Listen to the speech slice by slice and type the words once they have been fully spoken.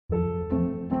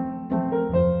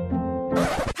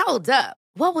Hold up.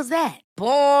 What was that?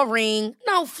 Boring.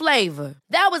 No flavor.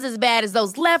 That was as bad as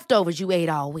those leftovers you ate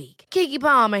all week. Keke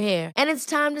Palmer here, and it's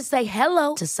time to say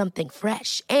hello to something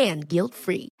fresh and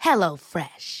guilt-free. Hello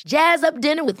Fresh. Jazz up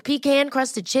dinner with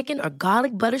pecan-crusted chicken or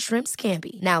garlic butter shrimp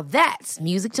scampi. Now that's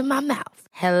music to my mouth.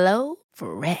 Hello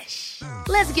Fresh.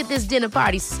 Let's get this dinner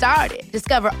party started.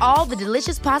 Discover all the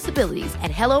delicious possibilities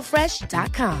at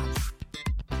hellofresh.com.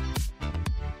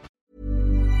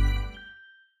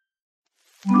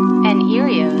 An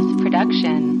Erios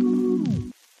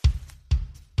production.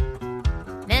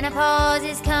 Menopause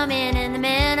is coming and the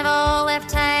men have all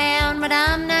left town, but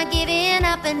I'm not giving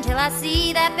up until I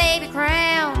see that baby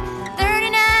crown.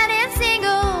 39 and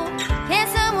single, can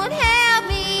someone help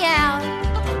me out?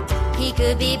 He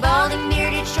could be balding,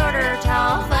 bearded, short or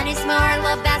tall, funny, smart,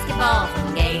 love basketball,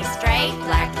 from gay to straight,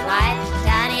 black to white,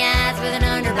 tiny eyes with an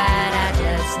underbite. I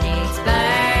just need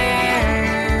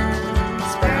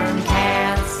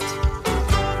Spermcast.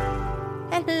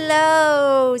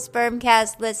 Hello,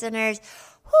 Spermcast listeners.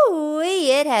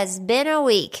 Whoo-wee, it has been a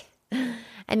week.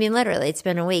 I mean, literally, it's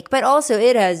been a week, but also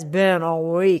it has been a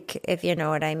week, if you know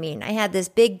what I mean. I had this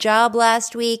big job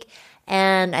last week,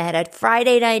 and I had a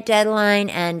Friday night deadline,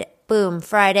 and boom,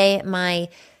 Friday, my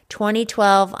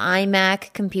 2012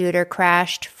 iMac computer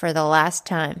crashed for the last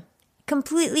time.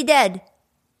 Completely dead.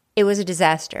 It was a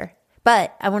disaster.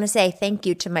 But I want to say thank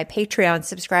you to my Patreon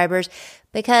subscribers,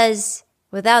 because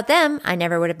without them, I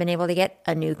never would have been able to get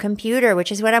a new computer,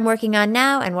 which is what I'm working on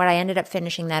now and what I ended up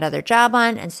finishing that other job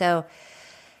on. And so,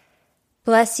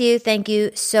 bless you. Thank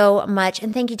you so much.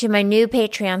 And thank you to my new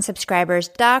Patreon subscribers,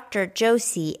 Dr.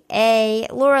 Josie A.,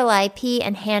 Lorelei P.,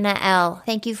 and Hannah L.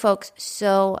 Thank you folks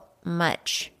so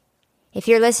much. If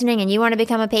you're listening and you want to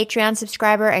become a Patreon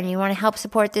subscriber and you want to help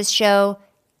support this show,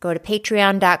 go to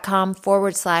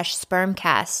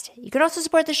patreon.com/spermcast. You can also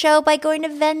support the show by going to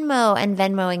Venmo and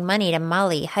Venmoing money to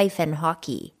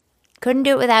Molly-Hockey. Couldn't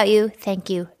do it without you. Thank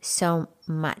you so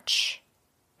much.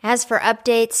 As for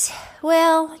updates,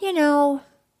 well, you know,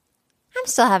 I'm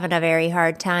still having a very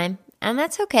hard time, and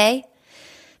that's okay.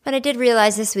 But I did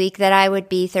realize this week that I would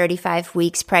be 35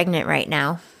 weeks pregnant right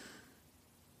now.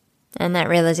 And that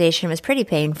realization was pretty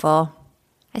painful.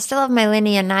 I still have my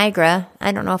linea nigra.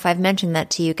 I don't know if I've mentioned that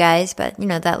to you guys, but you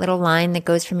know, that little line that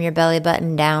goes from your belly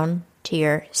button down to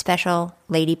your special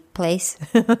lady place.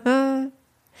 But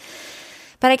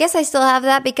I guess I still have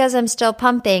that because I'm still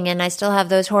pumping and I still have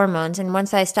those hormones. And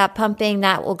once I stop pumping,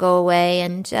 that will go away.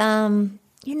 And,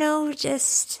 you know,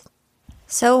 just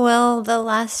so will the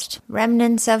last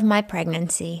remnants of my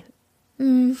pregnancy.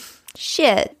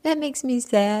 Shit, that makes me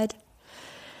sad.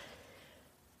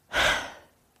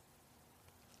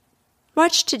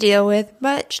 Much to deal with.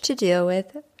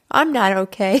 I'm not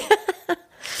okay.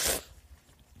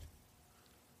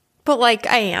 But like,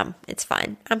 I am. It's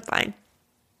fine. I'm fine.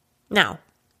 Now,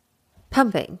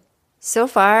 pumping. So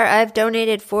far, I've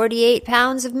donated 48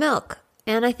 pounds of milk.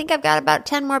 And I think I've got about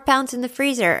 10 more pounds in the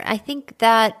freezer. I think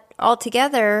that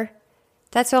altogether,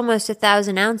 that's almost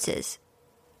 1,000 ounces.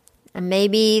 And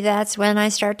maybe that's when I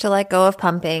start to let go of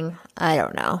pumping. I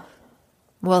don't know.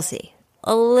 We'll see.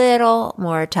 A little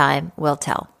more time will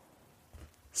tell.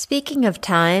 Speaking of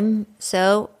time,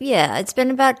 so yeah, it's been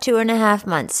about 2.5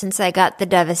 months since I got the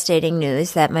devastating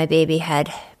news that my baby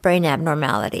had brain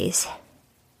abnormalities.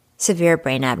 Severe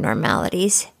brain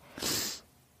abnormalities.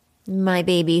 My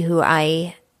baby, who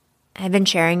I have been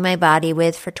sharing my body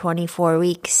with for 24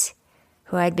 weeks,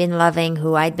 who I'd been loving,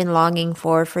 who I'd been longing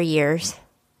for years.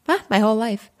 My whole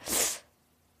life.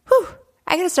 Whew,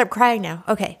 I gotta stop crying now.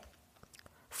 Okay.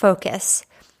 Focus,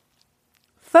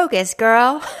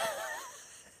 girl.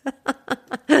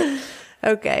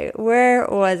 Okay, where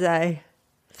was I?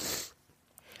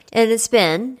 And it's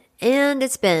been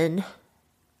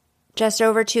just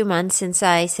over 2 months since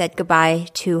I said goodbye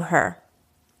to her.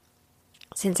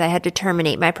 Since I had to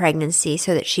terminate my pregnancy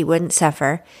so that she wouldn't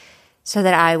suffer, so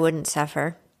that I wouldn't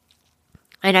suffer.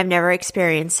 And I've never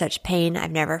experienced such pain.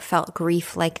 I've never felt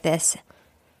grief like this.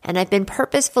 And I've been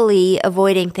purposefully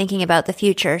avoiding thinking about the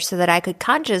future so that I could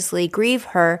consciously grieve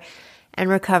her and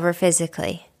recover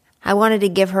physically. I wanted to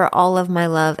give her all of my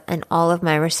love and all of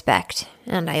my respect.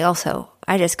 And I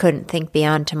just couldn't think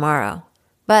beyond tomorrow.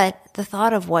 But the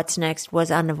thought of what's next was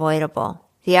unavoidable.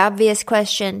 The obvious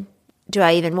question, do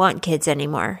I even want kids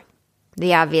anymore?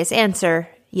 The obvious answer,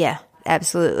 yeah,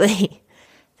 absolutely.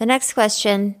 The next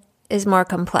question is more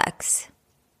complex.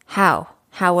 How?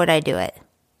 How would I do it?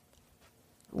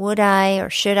 Would I or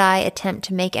should I attempt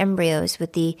to make embryos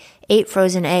with the 8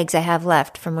 frozen eggs I have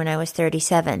left from when I was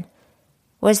 37?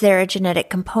 Was there a genetic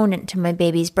component to my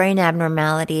baby's brain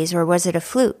abnormalities, or was it a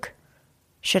fluke?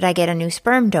 Should I get a new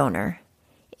sperm donor?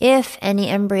 If any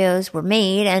embryos were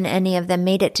made and any of them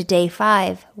made it to day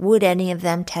 5, would any of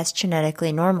them test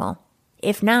genetically normal?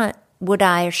 If not, would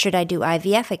I or should I do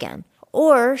IVF again?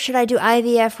 Or should I do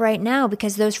IVF right now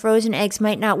because those frozen eggs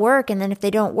might not work, and then if they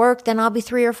don't work, then I'll be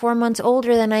 3 or 4 months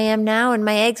older than I am now and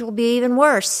my eggs will be even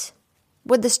worse?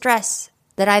 Would the stress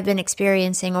that I've been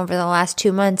experiencing over the last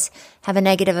 2 months have a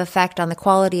negative effect on the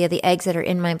quality of the eggs that are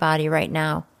in my body right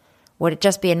now? Would it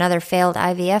just be another failed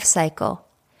IVF cycle?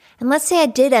 And let's say I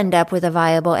did end up with a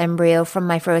viable embryo from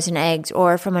my frozen eggs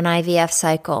or from an IVF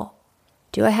cycle.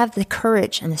 Do I have the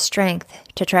courage and the strength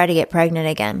to try to get pregnant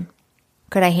again?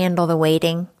 Could I handle the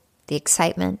waiting, the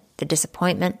excitement, the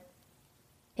disappointment?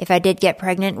 If I did get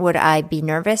pregnant, would I be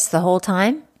nervous the whole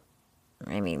time?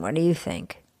 I mean, what do you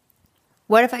think?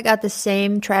 What if I got the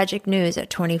same tragic news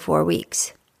at 24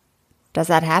 weeks? Does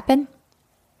that happen?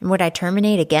 And would I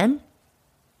terminate again?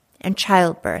 And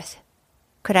childbirth.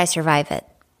 Could I survive it?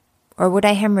 Or would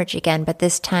I hemorrhage again, but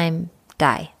this time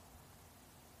die?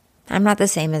 I'm not the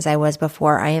same as I was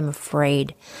before. I am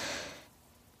afraid.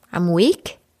 I'm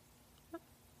weak?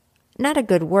 Not a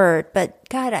good word, but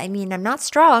God, I mean, I'm not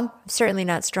strong. I'm certainly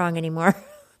not strong anymore.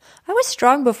 I was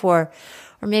strong before,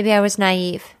 or maybe I was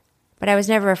naive, but I was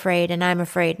never afraid, and I'm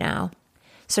afraid now.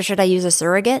 So should I use a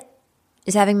surrogate?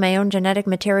 Is having my own genetic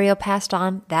material passed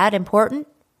on that important?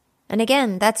 And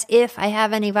again, that's if I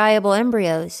have any viable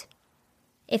embryos.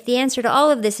 If the answer to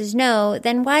all of this is no,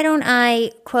 then why don't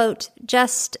I, quote,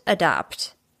 just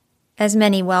adopt? As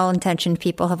many well-intentioned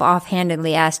people have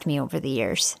offhandedly asked me over the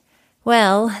years.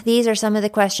 Well, these are some of the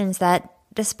questions that,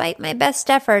 despite my best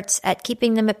efforts at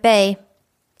keeping them at bay,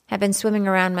 have been swimming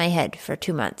around my head for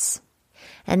 2 months.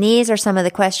 And these are some of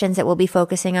the questions that we'll be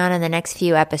focusing on in the next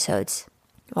few episodes.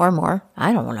 Or more,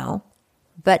 I don't know.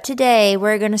 But today,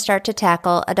 we're going to start to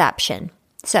tackle adoption.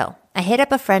 So, I hit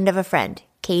up a friend of a friend,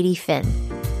 Katie Finn.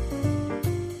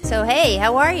 So, hey,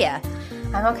 how are you?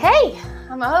 I'm okay.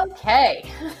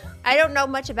 I don't know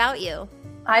much about you.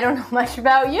 I don't know much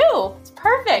about you. It's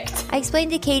perfect. I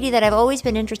explained to Katie that I've always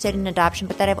been interested in adoption,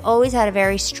 but that I've always had a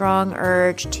very strong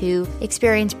urge to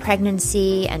experience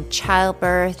pregnancy and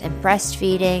childbirth and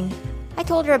breastfeeding. I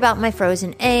told her about my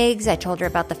frozen eggs. I told her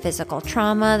about the physical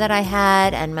trauma that I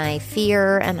had and my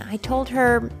fear, and I told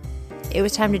her it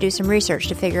was time to do some research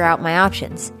to figure out my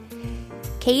options.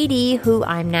 Katie, who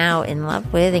I'm now in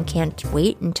love with and can't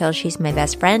wait until she's my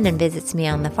best friend and visits me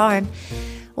on the farm,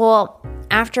 well,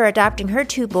 after adopting her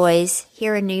 2 boys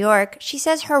here in New York, she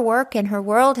says her work and her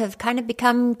world have kind of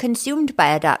become consumed by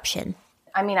adoption.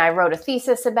 I mean, I wrote a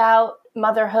thesis about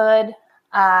motherhood.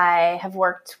 I have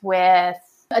worked with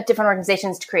different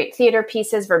organizations to create theater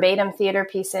pieces, verbatim theater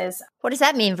pieces. What does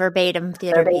that mean, verbatim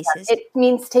theater pieces? It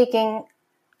means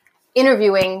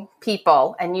interviewing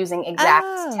people and using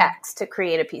exact text to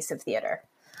create a piece of theater.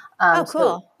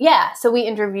 Cool. So we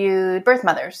interviewed birth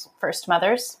mothers, first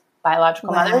mothers,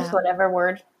 biological mothers, whatever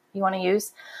word you want to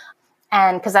use.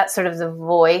 And because that's sort of the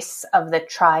voice of the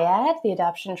triad, the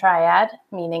adoption triad,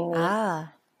 meaning the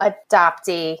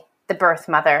adoptee, the birth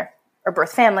mother or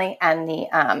birth family, and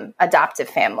the adoptive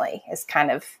family is kind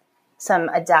of some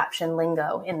adoption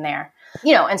lingo in there.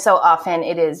 And so often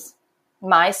it is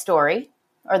my story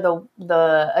or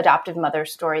the adoptive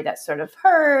mother's story that's sort of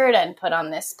heard and put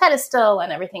on this pedestal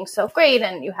and everything's so great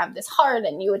and you have this heart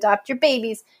and you adopt your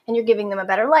babies and you're giving them a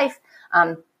better life.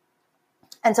 And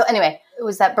so anyway, it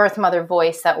was that birth mother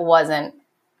voice that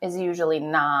is usually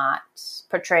not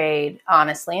portrayed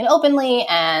honestly and openly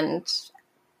and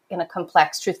in a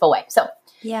complex, truthful way. So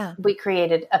we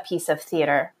created a piece of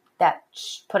theater that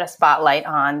put a spotlight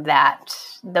on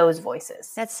those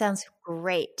voices. That sounds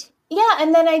great. Yeah.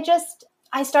 And then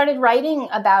I started writing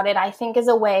about it, I think, as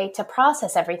a way to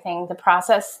process everything. The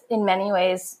process, in many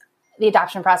ways, the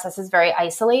adoption process is very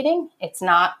isolating. It's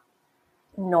not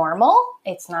normal.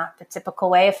 It's not the typical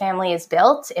way a family is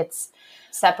built. It's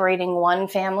separating one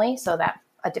family so that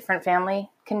a different family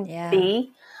can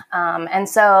be. And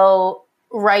so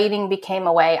writing became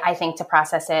a way, I think, to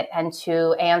process it and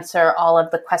to answer all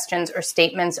of the questions or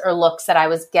statements or looks that I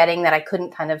was getting that I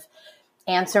couldn't kind of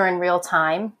answer in real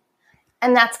time.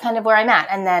 And that's kind of where I'm at.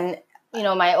 And then,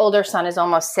 my older son is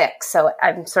almost 6. So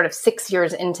I'm sort of 6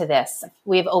 years into this.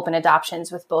 We have open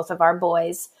adoptions with both of our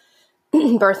boys,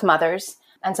 birth mothers.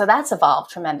 And so that's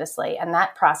evolved tremendously. And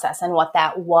that process and what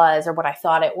that was or what I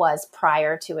thought it was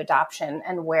prior to adoption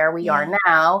and where we are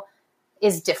now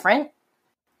is different.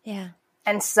 Yeah.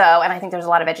 And I think there's a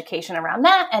lot of education around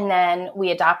that. And then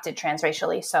we adopted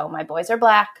transracially. So my boys are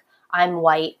Black, I'm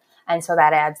white. And so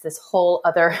that adds this whole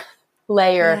other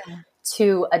layer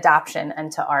to adoption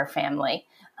and to our family.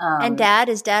 And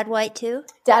is Dad white too?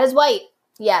 Dad is white.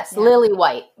 Yes. Yeah. Lily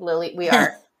white. We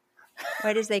are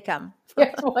Why does they come? Why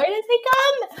does he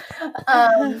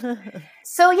come?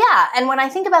 So yeah, and when I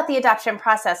think about the adoption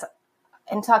process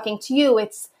and talking to you,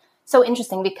 it's so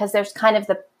interesting because there's kind of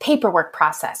the paperwork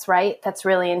process, right? That's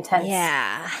really intense.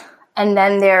 Yeah. And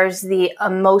then there's the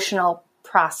emotional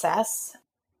process.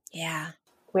 Yeah.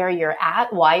 Where you're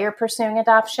at, why you're pursuing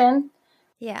adoption.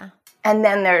 Yeah. And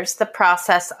then there's the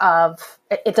process of,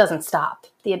 it doesn't stop,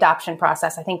 the adoption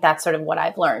process. I think that's sort of what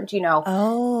I've learned,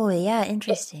 Oh, yeah.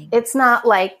 Interesting. It's not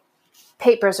like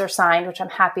papers are signed, which I'm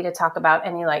happy to talk about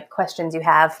any like questions you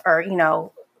have, or,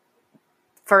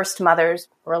 first mothers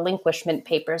relinquishment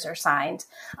papers are signed.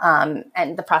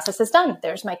 And the process is done.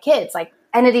 There's my kids.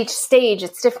 And at each stage,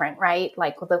 it's different, right?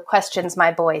 Like the questions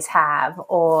my boys have,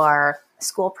 or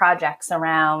school projects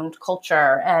around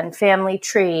culture and family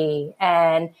tree.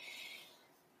 And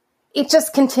it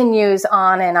just continues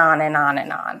on and on and on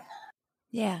and on.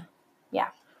 Yeah. Yeah.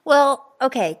 Well,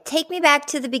 okay. Take me back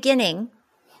to the beginning.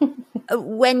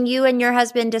 When you and your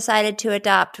husband decided to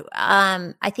adopt,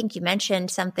 I think you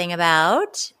mentioned something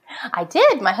about... I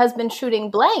did. My husband shooting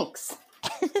blanks.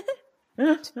 To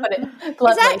put it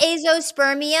bluntly. Is that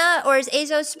azospermia, or is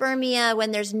azospermia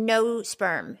when there's no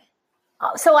sperm?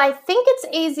 So I think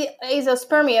it's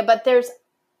azospermia, but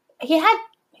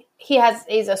he has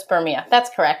azospermia. That's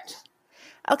correct.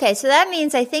 Okay, so that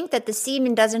means I think that the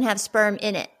semen doesn't have sperm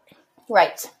in it.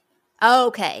 Right.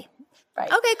 Okay.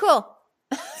 Right. Okay, cool.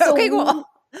 So okay, cool.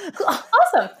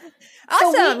 Awesome.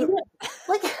 Awesome.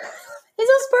 So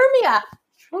azospermia.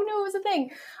 Who knew it was a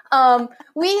thing?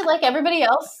 We, like everybody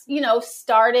else,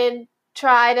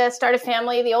 try to start a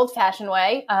family the old-fashioned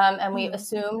way, and we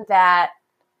assumed that.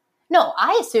 No,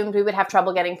 I assumed we would have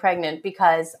trouble getting pregnant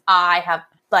because I have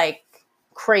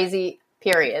crazy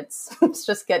periods. Let's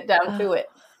just get down to it.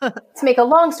 To make a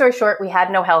long story short, we had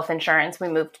no health insurance. We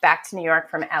moved back to New York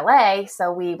from LA,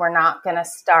 so we were not going to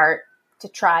start to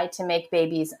try to make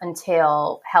babies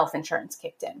until health insurance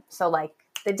kicked in. So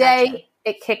the day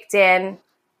it kicked in,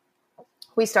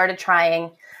 we started trying.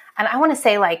 And I want to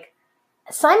say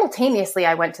simultaneously,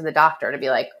 I went to the doctor to be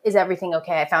like, is everything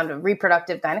okay? I found a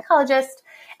reproductive gynecologist.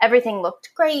 Everything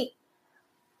looked great.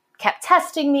 Kept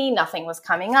testing me. Nothing was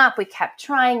coming up. We kept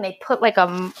trying. They put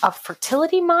a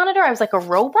fertility monitor. I was like a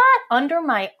robot under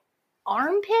my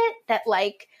armpit that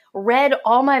read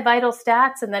all my vital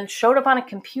stats and then showed up on a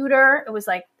computer. It was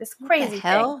this crazy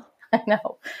thing. I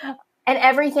know. And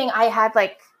everything I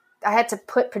had to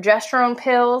put progesterone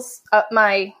pills up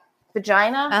my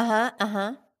vagina.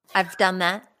 I've done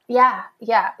that. Yeah.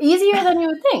 Easier than you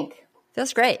would think.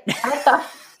 Feels great. I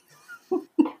thought.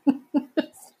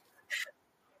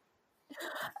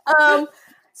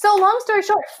 So long story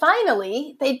short,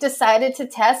 finally they decided to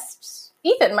test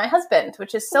Ethan, my husband,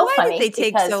 which is so funny. Why did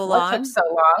they take so long? What took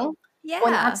so long? Yeah.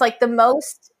 When that's the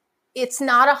most, it's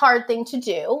not a hard thing to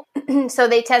do. So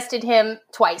they tested him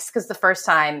twice because the first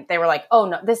time they were like, oh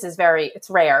no, it's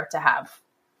rare to have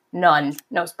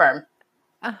no sperm.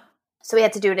 So we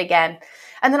had to do it again.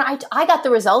 And then I got the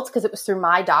results because it was through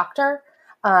my doctor.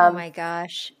 Oh my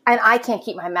gosh. And I can't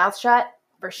keep my mouth shut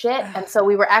for shit. And so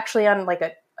we were actually on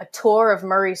a tour of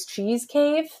Murray's Cheese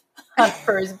Cave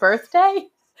for his birthday.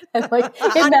 And in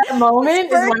that moment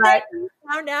is when I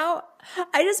found out.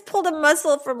 I just pulled a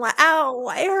muscle from ow,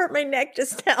 I hurt my neck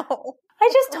just now. I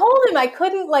just told him I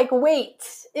couldn't wait.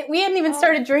 We hadn't even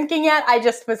started drinking yet. I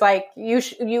just was like, you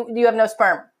have no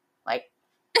sperm.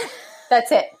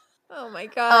 That's it. Oh my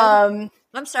God.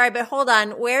 I'm sorry, but hold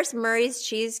on. Where's Murray's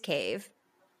Cheese Cave?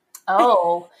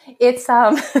 Oh, it's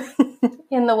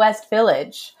in the West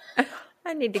Village.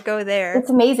 I need to go there.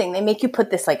 It's amazing. They make you put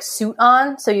this suit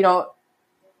on so you don't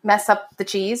mess up the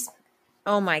cheese.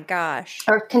 Oh my gosh.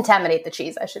 Or contaminate the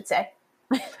cheese, I should say.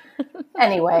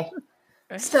 Anyway.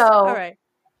 So, all right.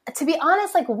 To be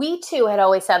honest, we too had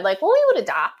always said we would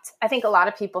adopt. I think a lot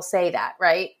of people say that,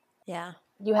 right? Yeah.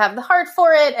 You have the heart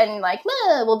for it and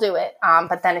we'll do it.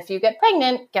 But then if you get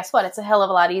pregnant, guess what? It's a hell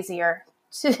of a lot easier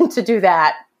to do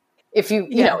that. If you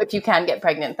if you can get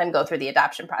pregnant, then go through the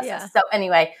adoption process. Yeah. So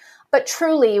anyway, but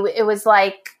truly it was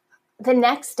the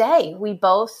next day we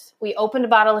opened a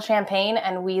bottle of champagne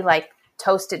and we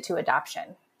toasted to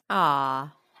adoption.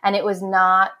 Aw. And it was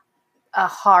not a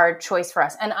hard choice for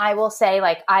us. And I will say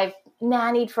I've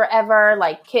nannied forever,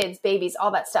 kids, babies,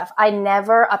 all that stuff. I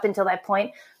never up until that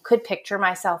point could picture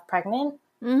myself pregnant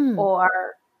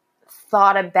or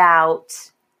thought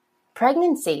about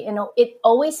pregnancy. It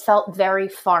always felt very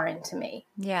foreign to me.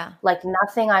 Yeah.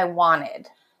 Nothing I wanted.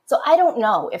 So I don't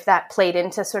know if that played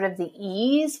into sort of the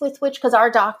ease with which, because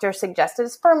our doctor suggested a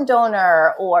sperm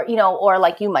donor or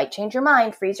you might change your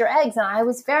mind, freeze your eggs. And I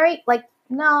was very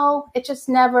no, it just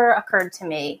never occurred to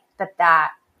me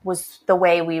that was the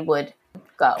way we would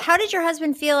go. How did your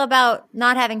husband feel about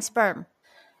not having sperm?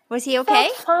 Was he okay?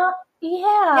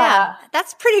 Yeah.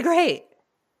 That's pretty great.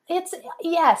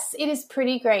 Yes, it is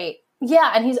pretty great.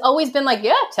 Yeah, and he's always been like,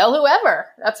 yeah, tell whoever.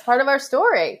 That's part of our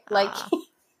story. Like,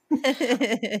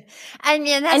 I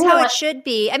mean, that's how it should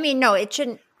be. I mean, no, it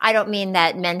shouldn't. I don't mean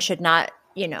that men should not,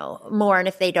 mourn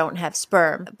if they don't have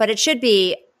sperm, but it should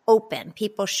be open.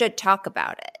 People should talk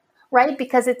about it. Right?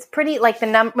 Because it's pretty, like, the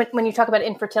number, when you talk about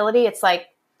infertility, it's like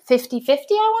 50-50, I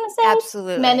want to say.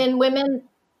 Absolutely. Men and women,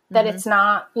 that it's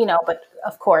not, but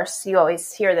of course, you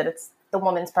always hear that it's the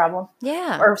woman's problem.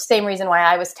 Yeah. Or same reason why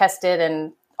I was tested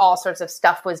and all sorts of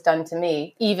stuff was done to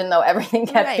me, even though everything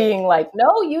kept being like,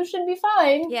 no, you should be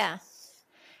fine. Yeah.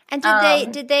 And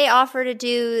did they offer to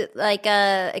do like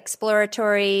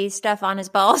exploratory stuff on his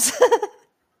balls?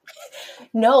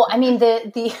 No, I mean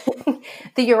the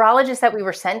the urologist that we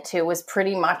were sent to was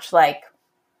pretty much like,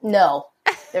 no,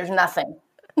 there's nothing.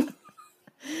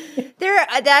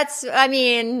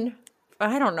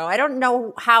 I don't know. I don't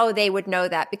know how they would know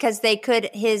that because they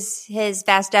could, his vas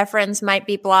deferens might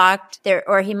be blocked there,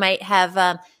 or he might have,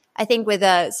 I think with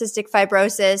cystic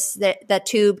fibrosis, the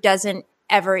tube doesn't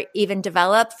ever even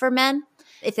develop for men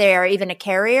if they are even a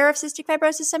carrier of cystic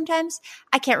fibrosis sometimes.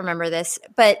 I can't remember this,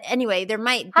 but anyway, there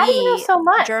might be How do you know so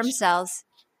much? Germ cells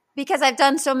because I've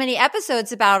done so many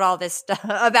episodes about all this stuff,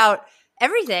 about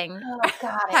everything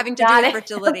having to do with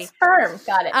fertility. Sperm.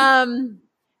 Got it.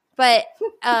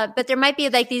 But there might be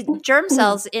like these germ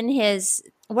cells in his,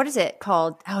 what is it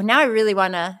called? Oh, now I really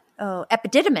want to,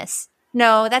 epididymis.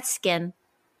 No, that's skin.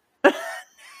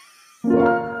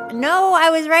 No, I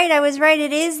was right.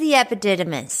 It is the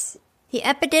epididymis. The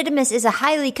epididymis is a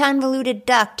highly convoluted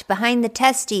duct behind the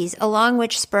testes along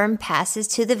which sperm passes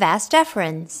to the vas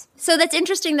deferens. So that's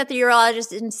interesting that the urologist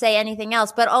didn't say anything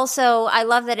else, but also I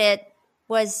love that it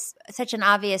was such an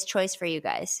obvious choice for you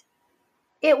guys.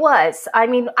 It was. I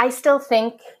mean, I still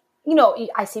think,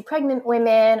 I see pregnant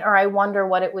women or I wonder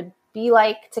what it would be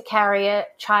like to carry a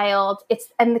child.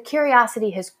 And the curiosity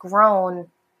has grown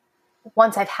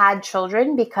once I've had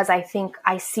children because I think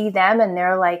I see them and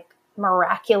they're like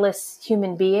miraculous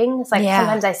human beings. Like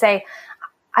sometimes I say,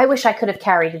 I wish I could have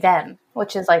carried them,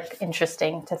 which is like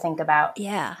interesting to think about.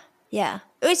 Yeah. Yeah.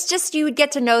 It's just you would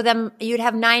get to know them. You'd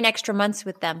have 9 extra months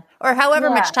with them or however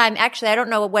much time. Actually, I don't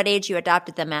know what age you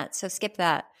adopted them at. So skip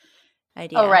that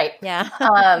idea. Oh, right. Yeah.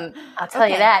 I'll tell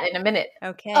you that in a minute.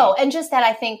 Okay. Oh, and just that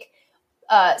I think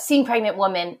seeing pregnant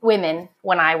women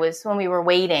when we were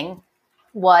waiting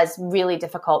was really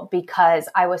difficult because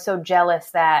I was so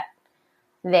jealous that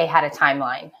they had a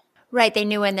timeline. Right. They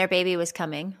knew when their baby was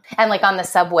coming. And like on the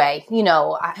subway,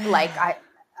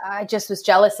 I just was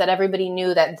jealous that everybody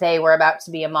knew that they were about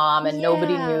to be a mom and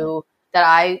nobody knew that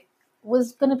I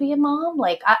was going to be a mom.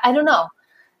 Like, I don't know.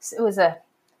 It was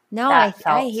I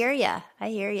hear you. I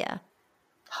hear you.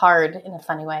 Hard in a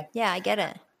funny way. Yeah, I get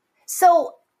it.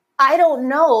 So I don't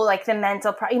know, like the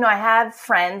mental, I have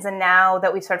friends and now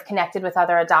that we've sort of connected with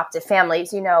other adoptive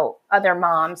families, other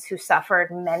moms who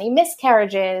suffered many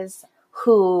miscarriages,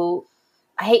 who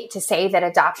I hate to say that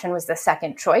adoption was the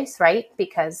second choice, right?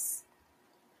 Because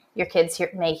your kids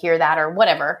may hear that or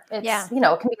whatever. It's, it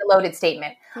can be a loaded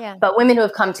statement. Yeah. But women who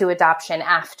have come to adoption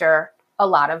after a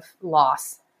lot of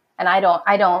loss. And I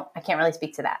can't really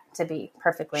speak to that, to be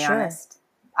perfectly honest.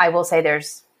 I will say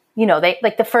there's,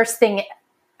 the first thing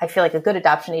I feel like a good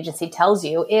adoption agency tells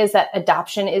you is that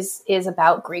adoption is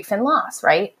about grief and loss,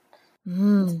 right?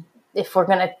 Mm. If we're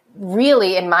going to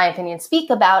really, in my opinion, speak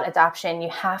about adoption, you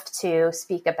have to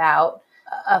speak about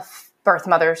a birth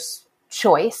mother's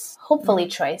choice, hopefully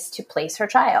choice to place her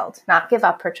child, not give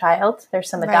up her child. There's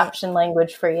some adoption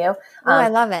language for you. Oh, I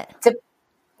love it.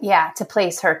 To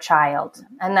place her child.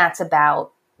 And that's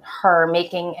about her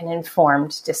making an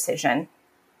informed decision.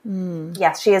 Mm.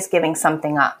 Yes, she is giving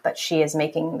something up, but she is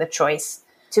making the choice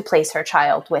to place her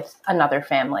child with another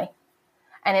family.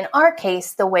 And in our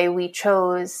case, the way we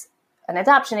chose an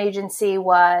adoption agency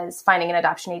was finding an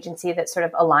adoption agency that sort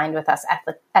of aligned with us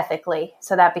ethically.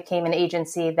 So that became an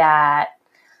agency that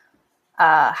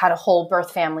had a whole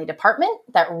birth family department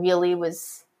that really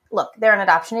was, they're an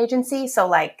adoption agency. So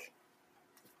like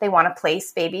they want to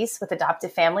place babies with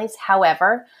adoptive families.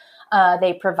 However,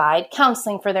 they provide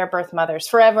counseling for their birth mothers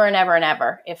forever and ever and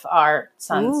ever if our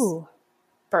sons'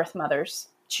 birth mothers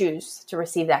choose to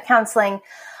receive that counseling.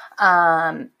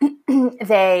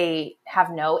 They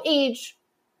have no age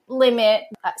limit.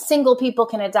 Single people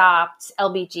can adopt.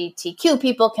 LGBTQ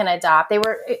people can adopt. They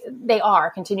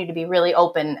continue to be really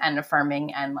open and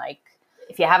affirming. And like,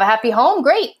 if you have a happy home,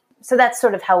 great. So that's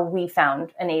sort of how we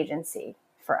found an agency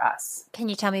for us. Can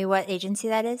you tell me what agency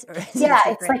that is? Or is it Yeah,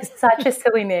 a it's secret? like such a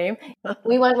silly name.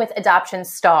 We went with Adoption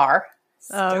Star.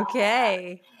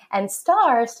 Okay. And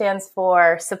STAR stands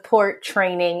for Support,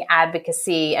 Training,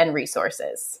 Advocacy, and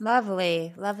Resources.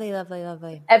 Lovely. Lovely, lovely,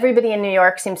 lovely. Everybody in New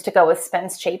York seems to go with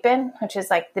Spence Chapin, which is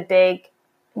like the big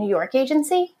New York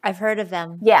agency. I've heard of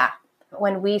them. Yeah.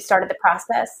 When we started the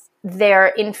process,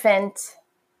 their infant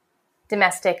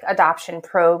domestic adoption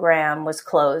program was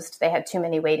closed. They had too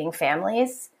many waiting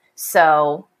families.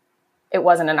 So it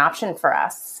wasn't an option for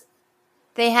us.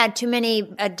 They had too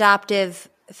many adoptive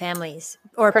families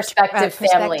or Prospective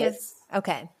families.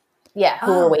 Okay. Yeah,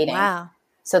 who were waiting. Wow.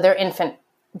 So their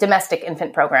domestic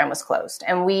infant program was closed.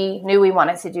 And we knew we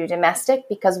wanted to do domestic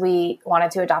because we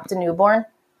wanted to adopt a newborn.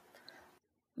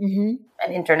 Mm-hmm.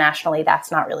 And internationally,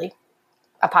 that's not really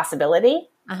a possibility.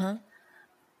 Uh-huh.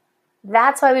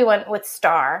 That's why we went with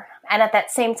STAR. And at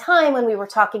that same time, when we were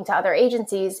talking to other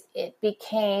agencies, it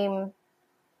became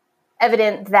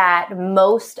evident that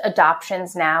most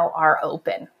adoptions now are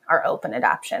open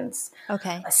adoptions.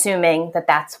 Okay. Assuming that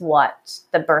that's what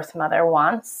the birth mother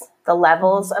wants. The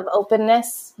levels of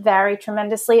openness vary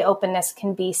tremendously. Openness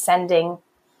can be sending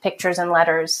pictures and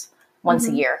letters once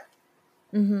a year.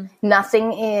 Mm-hmm.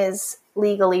 Nothing is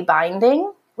legally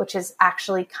binding, which is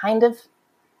actually kind of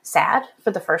sad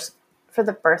for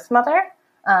the birth mother.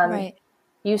 Right.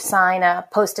 You sign a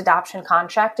post-adoption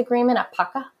contract agreement, a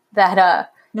PACA, that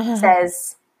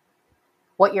says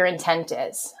what your intent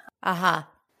is. Uh-huh.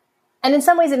 And in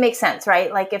some ways it makes sense,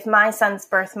 right? Like if my son's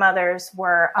birth mothers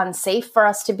were unsafe for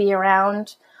us to be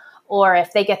around, or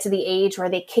if they get to the age where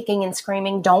they kicking and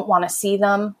screaming, don't want to see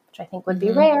them, which I think would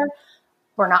be rare,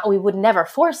 we would never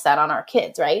force that on our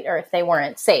kids, right? Or if they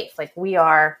weren't safe, like we're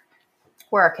our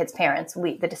kids' parents.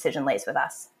 The decision lies with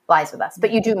us.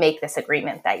 But you do make this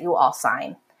agreement that you all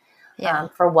sign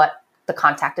for what the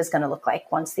contact is going to look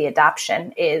like once the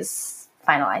adoption is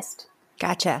finalized.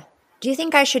 Gotcha. Do you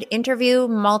think I should interview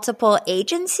multiple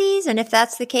agencies? And if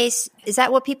that's the case, is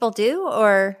that what people do?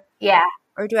 Or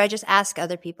do I just ask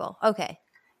other people? Okay.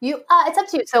 It's up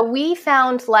to you. So we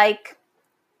found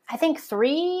I think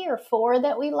 3 or 4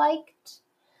 that we liked.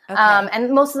 Okay.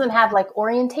 And most of them have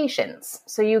orientations.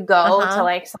 So you go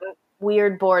to some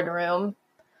weird boardroom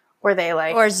where they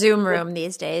or Zoom room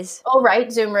these days. Oh,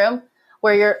 right. Zoom room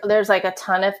where there's a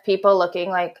ton of people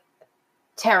looking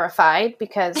terrified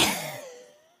because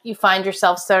you find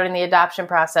yourself starting the adoption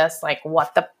process.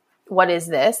 What is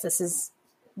this? This is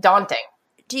daunting.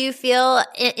 Do you feel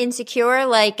insecure,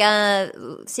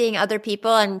 seeing other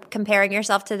people and comparing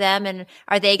yourself to them? And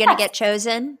are they going to get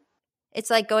chosen? It's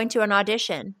like going to an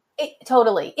audition.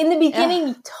 Totally. In the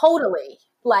beginning, totally.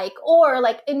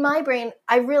 In my brain,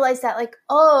 I realized that I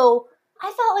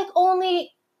thought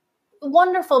only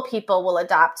wonderful people will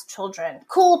adopt children,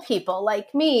 cool people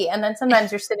like me. And then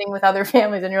sometimes you're sitting with other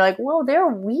families and you're like, whoa, they're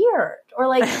weird.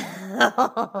 Or they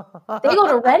go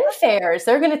to Ren fairs.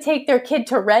 They're going to take their kid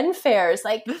to Ren fairs.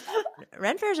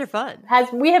 Ren fairs are fun.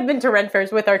 We have been to Ren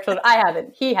fairs with our children. I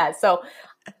haven't. He has. So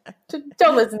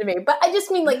don't listen to me. But I just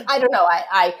mean I don't know.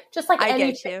 I just I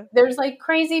get you. There's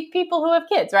crazy people who have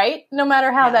kids, right? No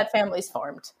matter how that family's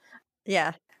formed.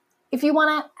 Yeah. If you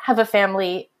want to have a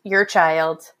family, your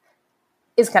child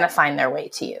is going to find their way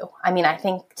to you. I mean, I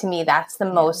think to me, that's the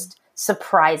most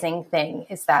surprising thing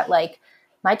is that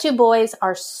my 2 boys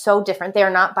are so different. They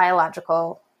are not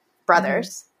biological brothers.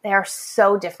 Mm-hmm. They are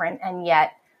so different. And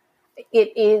yet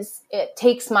it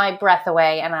takes my breath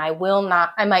away and I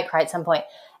might cry at some point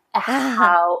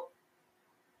how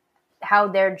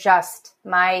they're just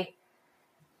my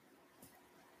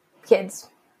kids.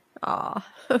 Aw.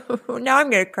 Now I'm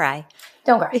going to cry.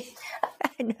 Don't cry.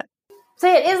 I know.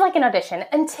 So it is like an audition.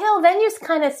 Until then you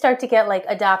kind of start to get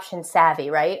adoption savvy,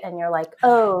 right? And you're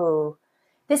oh,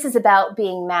 this is about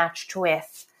being matched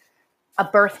with a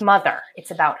birth mother. It's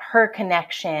about her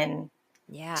connection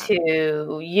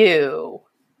to you.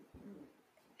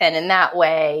 And in that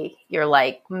way, you're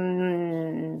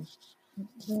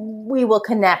we will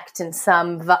connect in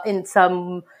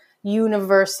some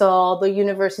universal, the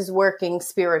universe is working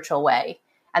spiritual way.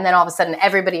 And then all of a sudden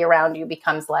everybody around you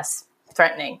becomes less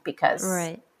threatening because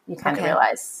you kind of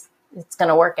realize it's going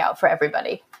to work out for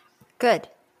everybody. Good.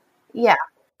 Yeah.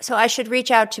 So I should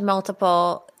reach out to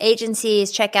multiple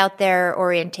agencies, check out their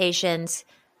orientations.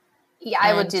 Yeah,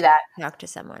 I would do that. Talk to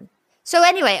someone. So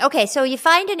anyway, okay, so you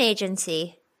find an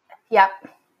agency. Yep.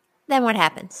 Then what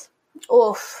happens?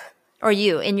 Oof. Or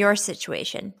you, in your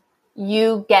situation?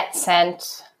 You get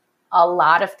sent a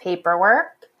lot of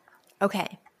paperwork.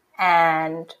 Okay.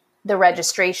 And the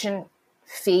registration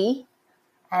fee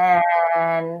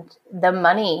and the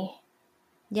money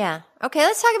Yeah. Okay,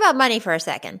 let's talk about money for a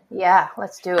second. Yeah,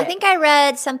 let's do it. I think I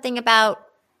read something about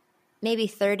maybe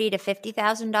 $30,000 to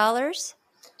 $50,000.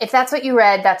 If that's what you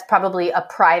read, that's probably a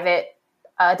private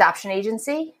adoption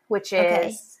agency, which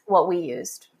is what we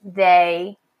used.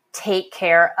 They take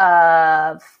care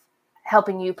of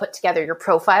helping you put together your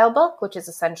profile book, which is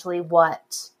essentially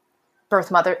what birth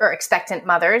mother or expectant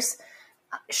mothers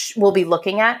will be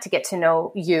looking at to get to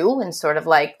know you and sort of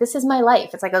like, this is my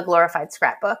life. It's like a glorified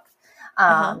scrapbook.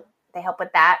 They help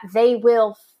with that.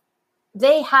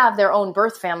 They have their own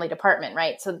birth family department,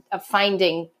 right? So of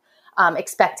finding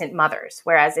expectant mothers.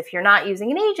 Whereas if you're not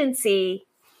using an agency,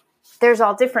 there's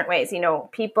all different ways.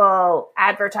 People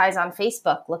advertise on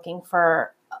Facebook looking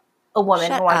for a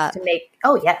woman who wants to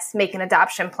make an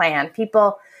adoption plan.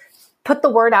 People put the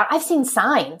word out. I've seen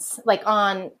signs like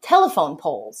on telephone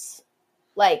poles,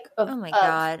 oh my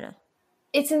God.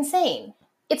 It's insane.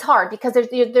 It's hard because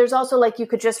there's also like, you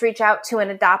could just reach out to an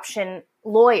adoption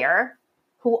lawyer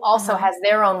who also has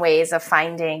their own ways of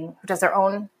does their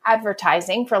own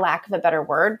advertising, for lack of a better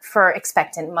word, for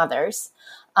expectant mothers.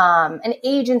 An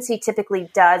agency typically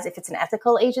does, if it's an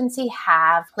ethical agency,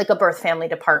 have like a birth family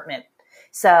department.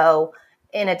 So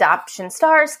in Adoption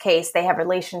Star's case, they have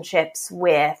relationships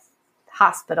with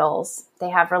hospitals. They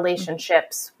have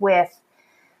relationships with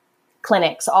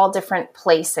clinics, all different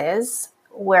places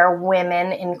where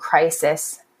women in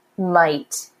crisis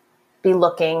might be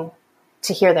looking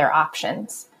to hear their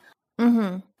options.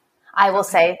 Mm-hmm. I will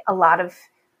say a lot of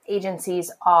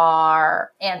agencies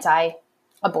are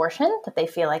anti-abortion, that they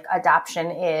feel like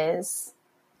adoption is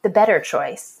the better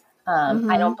choice.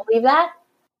 I don't believe that.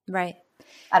 Right.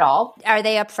 At all. Are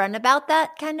they upfront about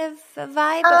that kind of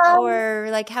vibe? Or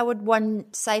like, how would one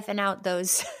siphon out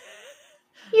those?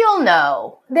 You'll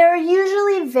know. They're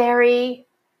usually very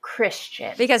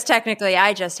Christian. Because technically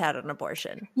I just had an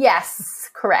abortion. Yes,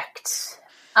 correct.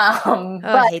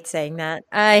 I hate saying that.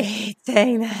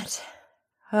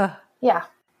 Yeah.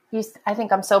 I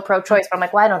think I'm so pro-choice, but I'm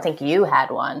like, well, I don't think you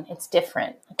had one. It's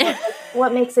different.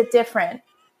 What makes it different?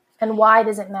 And why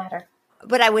does it matter?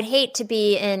 But I would hate to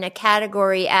be in a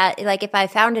category like if I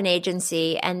found an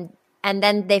agency and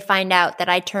then they find out that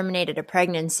I terminated a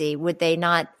pregnancy, would they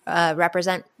not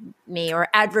represent me or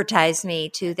advertise me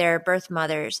to their birth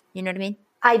mothers? You know what I mean?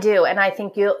 I do. And I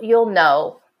think you'll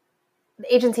know.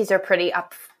 The agencies are pretty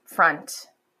upfront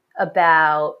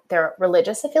about their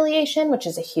religious affiliation, which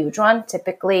is a huge one.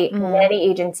 Typically, many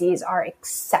agencies are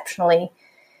exceptionally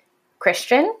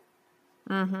Christian.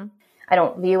 Mm-hmm. I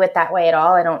don't view it that way at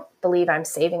all. I don't believe I'm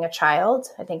saving a child.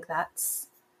 I think that's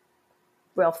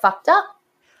real fucked up.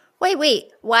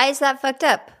 Wait. Why is that fucked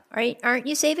up? Aren't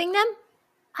you saving them?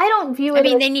 I don't view it. I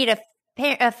mean, they need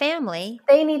a family.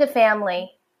 They need a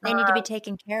family. They need to be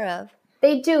taken care of.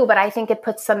 They do, but I think it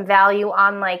puts some value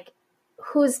on, like,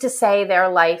 who's to say their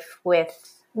life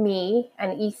with me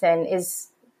and Ethan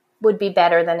would be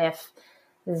better than if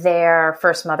their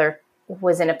first mother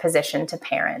was in a position to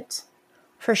parent.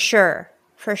 For sure.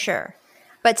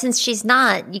 But since she's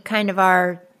not, you kind of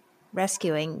are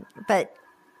rescuing. But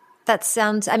that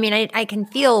sounds, I mean, I can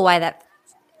feel why that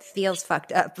feels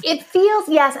fucked up. It feels,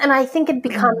 yes, and I think it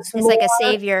becomes it's like a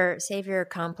savior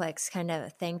complex kind of a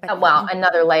thing. But well,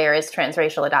 another layer is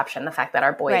transracial adoption, the fact that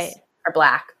our boys are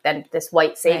Black. Then this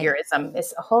white saviorism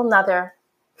is a whole nother.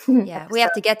 Yeah, we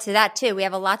have to get to that too. We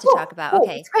have a lot to talk about.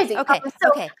 Okay, it's crazy. Okay.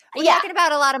 We're talking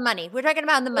about a lot of money. We're talking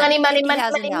about the money.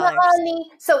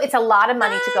 Money. So it's a lot of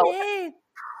money to go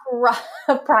with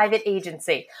a private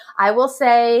agency. I will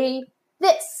say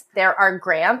this: there are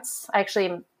grants. I actually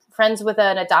am friends with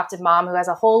an adopted mom who has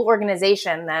a whole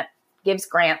organization that gives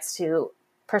grants to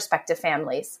prospective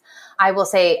families. I will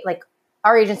say, like,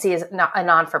 our agency is not a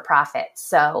non-for-profit,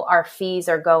 so our fees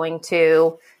are going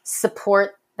to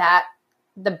support that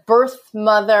the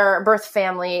birth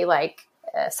family, like,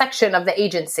 section of the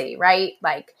agency, right?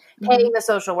 Like paying the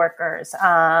social workers.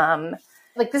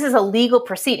 Like, this is a legal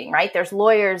proceeding, right? There's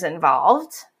lawyers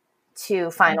involved to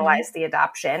finalize the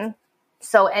adoption.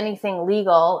 So anything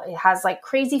legal, it has like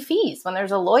crazy fees when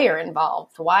there's a lawyer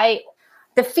involved. Why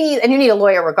the fees? And you need a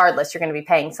lawyer regardless. You're going to be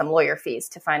paying some lawyer fees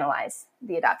to finalize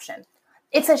the adoption.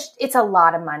 It's a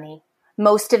lot of money.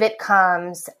 Most of it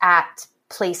comes at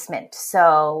placement.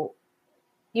 So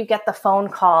you get the phone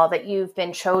call that you've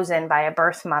been chosen by a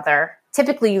birth mother.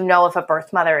 Typically, you know if a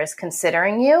birth mother is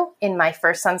considering you. In my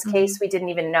first son's case, we didn't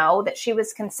even know that she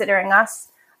was considering us.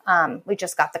 We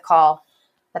just got the call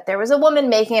that there was a woman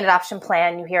making an adoption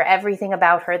plan. You hear everything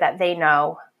about her that they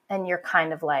know, and you're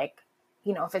kind of like,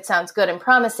 if it sounds good and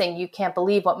promising, you can't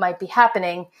believe what might be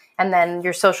happening. And then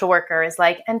your social worker is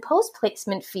like, and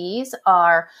post-placement fees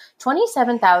are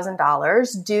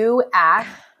 $27,000 due at,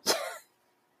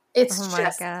 it's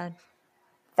God.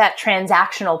 That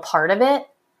transactional part of it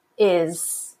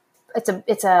is,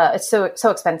 it's so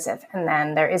expensive. And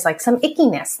then there is like some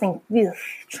ickiness thing,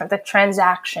 the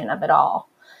transaction of it all.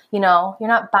 You're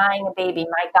not buying a baby.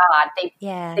 My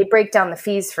God, they break down the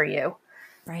fees for you.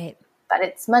 Right. But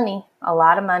it's money, a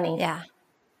lot of money. Yeah.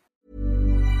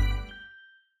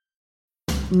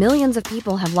 Millions of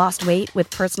people have lost weight with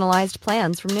personalized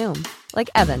plans from Noom. Like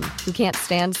Evan, who can't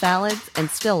stand salads and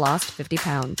still lost 50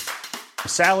 pounds.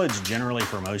 Salads generally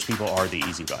for most people are the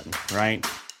easy button, right?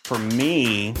 For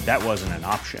me, that wasn't an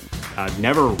option. I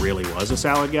never really was a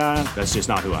salad guy. That's just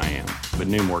not who I am. But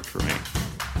Noom worked for me.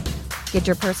 Get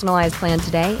your personalized plan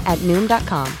today at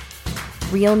Noom.com.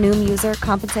 Real Noom user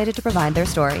compensated to provide their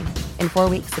story. In 4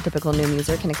 weeks, the typical Noom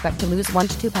user can expect to lose 1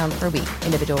 to 2 pounds per week.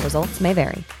 Individual results may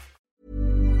vary.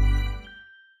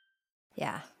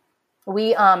 Yeah.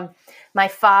 My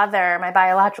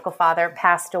biological father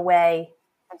passed away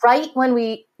right when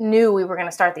we knew we were going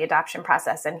to start the adoption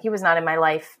process. And he was not in my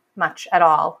life much at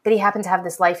all. But he happened to have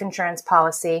this life insurance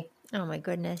policy. Oh my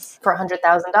goodness. For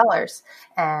 $100,000.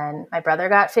 And my brother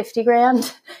got 50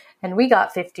 grand and we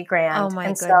got 50 grand. Oh my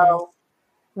goodness. So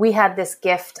we had this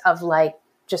gift of like,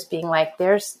 just being like,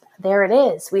 there it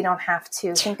is. We don't have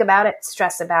to think about it,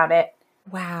 stress about it.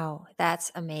 Wow. That's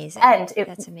amazing.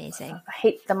 That's amazing. I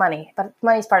hate the money, but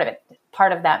money's part of it.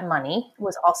 Part of that money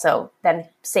was also then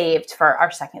saved for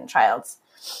our second child's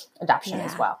adoption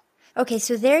as well. Okay,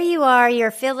 so there you are.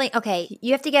 You're feeling okay.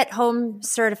 You have to get home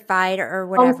certified or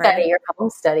whatever. Home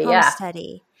study. Home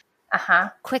study.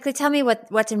 Quickly tell me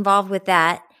what's involved with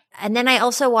that, and then I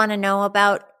also want to know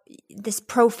about this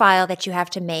profile that you have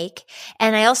to make,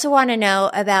 and I also want to know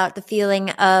about the feeling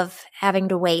of having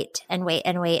to wait and wait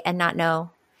and wait and not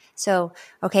know. So,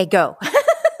 okay, go.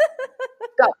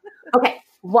 Go. Okay,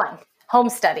 1, home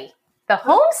study. The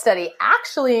home study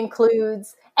actually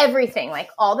includes everything, like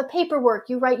all the paperwork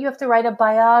you write. You have to write a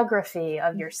biography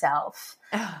of yourself,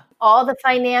 all the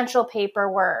financial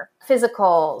paperwork,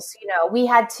 physicals. We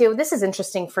had to, this is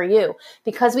interesting for you,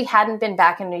 because we hadn't been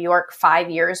back in New York 5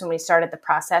 years when we started the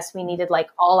process. We needed like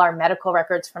all our medical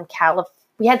records from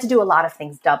we had to do a lot of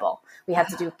things double. We had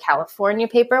to do California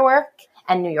paperwork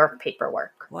and New York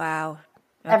paperwork. Wow.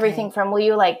 Okay. Everything from,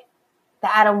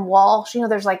 the Adam Walsh,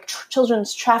 there's like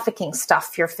children's trafficking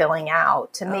stuff you're filling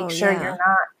out to make sure you're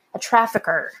not a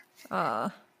trafficker.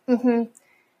 So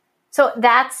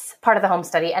that's part of the home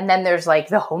study. And then there's like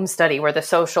the home study where the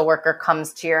social worker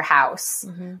comes to your house,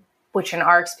 which in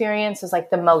our experience is like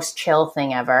the most chill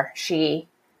thing ever. She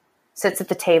sits at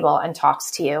the table and talks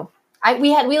to you.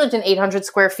 We lived in 800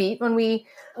 square feet when we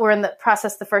were in the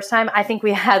process the first time. I think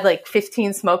we had like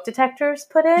 15 smoke detectors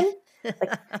put in.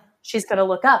 Like, she's going to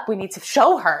look up. We need to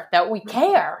show her that we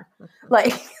care.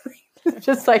 Like,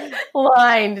 just like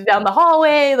lined down the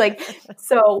hallway. Like,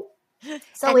 so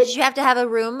did you have to have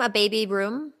a baby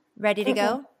room ready to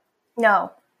go?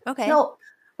 No. Okay. No,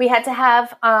 we had to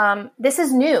have, this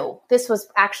is new. This was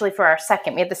actually for our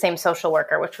second. We had the same social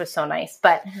worker, which was so nice,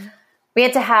 but we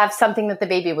had to have something that the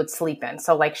baby would sleep in.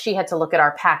 So like she had to look at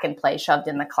our pack and play shoved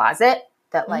in the closet.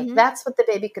 That like, that's what the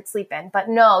baby could sleep in. But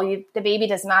no, the baby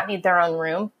does not need their own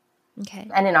room. Okay.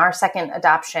 And in our second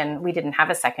adoption, we didn't have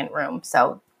a second room.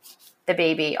 So the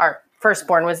baby, our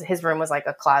firstborn, his room was like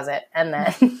a closet. And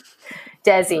then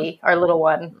Desi, our little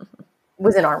one,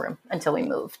 was in our room until we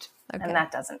moved. Okay. And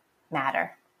that doesn't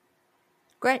matter.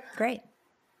 Great.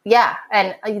 Yeah.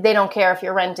 And they don't care if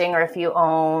you're renting or if you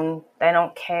own. They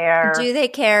don't care. Do they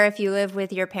care if you live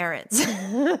with your parents?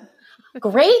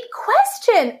 Great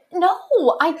question. No,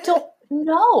 I don't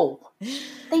know.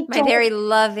 My very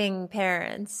loving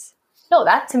parents. No,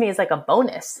 that to me is like a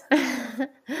bonus.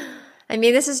 I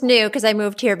mean, this is new because I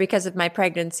moved here because of my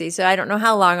pregnancy. So I don't know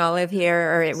how long I'll live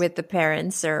here or with the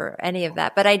parents or any of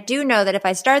that. But I do know that if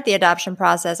I start the adoption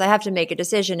process, I have to make a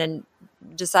decision and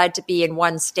decide to be in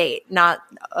one state, not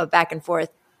back and forth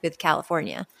with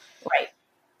California. Right.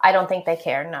 I don't think they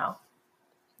care, no.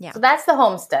 Yeah. So that's the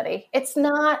home study. It's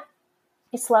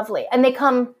lovely. And they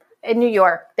come in New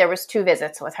York. There was 2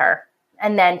 visits with her.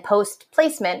 And then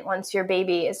post-placement, once your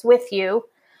baby is with you,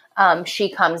 she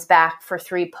comes back for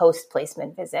 3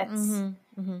 post-placement visits.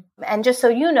 And just so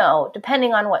you know,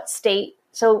 depending on what state,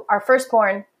 so our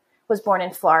firstborn was born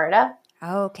in Florida.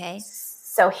 Oh, okay.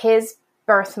 So his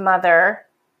birth mother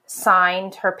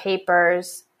signed her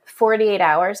papers 48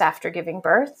 hours after giving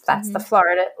birth. That's the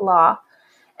Florida law.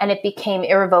 And it became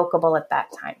irrevocable at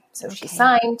that time. So she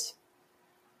signed,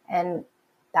 and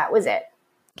that was it.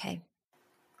 Okay.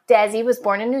 Desi was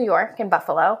born in New York, in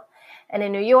Buffalo. And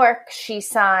in New York, she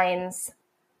signs,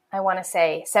 I want to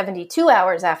say, 72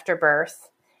 hours after birth.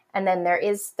 And then there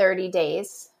is 30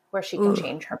 days where she can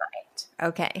change her mind.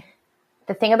 Okay.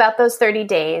 The thing about those 30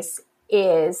 days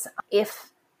is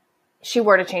if she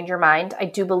were to change her mind, I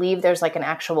do believe there's like an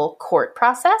actual court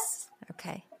process.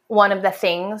 Okay. One of the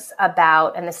things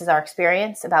about, and this is our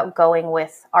experience, about going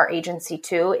with our agency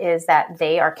too, is that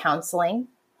they are counseling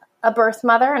a birth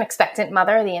mother, an expectant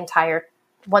mother,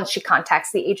 once she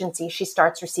contacts the agency, she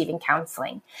starts receiving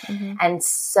counseling. And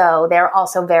so they're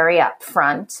also very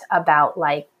upfront about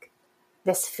like,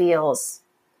 this feels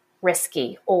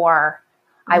risky, or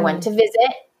I went to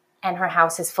visit and her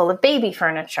house is full of baby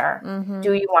furniture.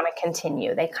 Do you want to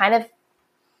continue? They kind of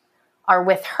are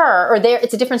with her, or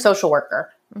it's a different social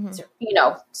worker,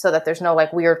 so that there's no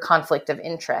like weird conflict of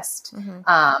interest.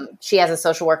 She has a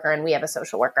social worker and we have a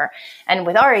social worker. And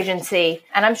with our agency,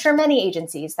 and I'm sure many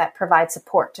agencies that provide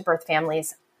support to birth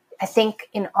families, I think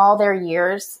in all their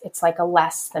years, it's like a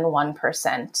less than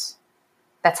 1%.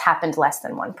 That's happened less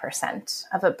than 1%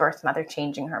 of a birth mother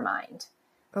changing her mind.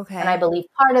 Okay. And I believe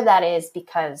part of that is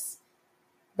because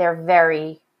they're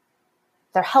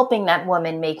helping that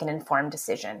woman make an informed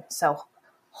decision. So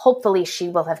hopefully she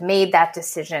will have made that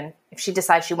decision if she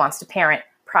decides she wants to parent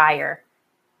prior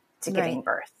to giving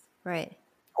birth. Right.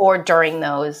 Or during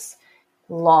those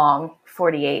long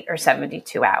 48 or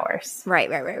 72 hours.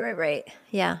 Right.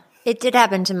 Yeah. It did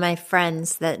happen to my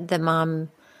friends that the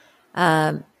mom,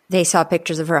 they saw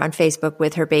pictures of her on Facebook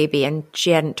with her baby and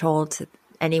she hadn't told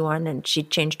anyone and she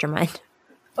changed her mind.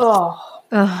 Oh.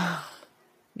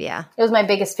 Yeah. It was my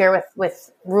biggest fear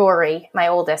with Rory, my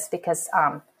oldest, because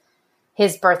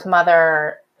his birth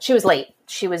mother, she was late.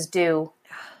 She was due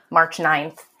March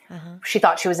 9th. She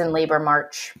thought she was in labor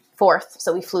March 4th.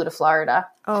 So we flew to Florida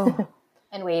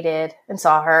and waited and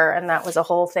saw her. And that was a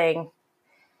whole thing.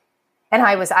 And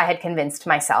I had convinced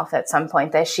myself at some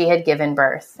point that she had given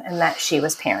birth and that she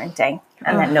was parenting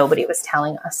and that nobody was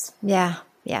telling us. Yeah.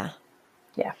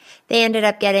 They ended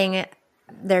up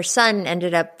their son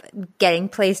ended up getting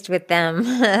placed with them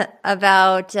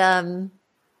about,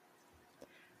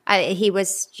 he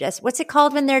was just, what's it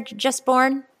called when they're just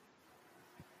born?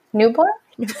 Newborn?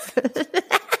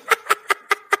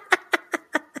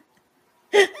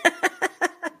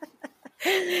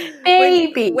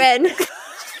 Baby. When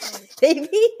baby?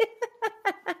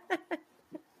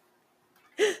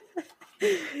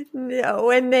 No,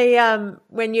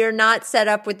 when you're not set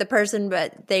up with the person,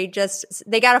 but they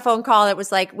got a phone call that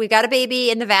was like, we got a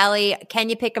baby in the valley. Can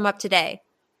you pick him up today?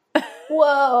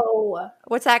 Whoa.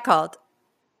 What's that called?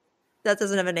 That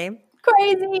doesn't have a name.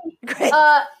 Crazy.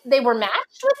 They were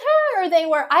matched with her, or they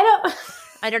were,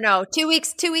 I don't know. 2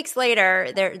 weeks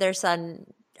later, their son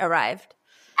arrived.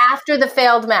 After the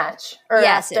failed match, or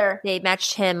yes, after? They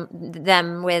matched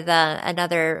them with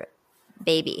another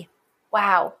baby.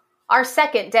 Wow. Our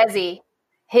second, Desi,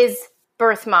 his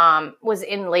birth mom was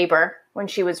in labor when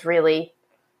she was really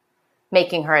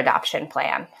making her adoption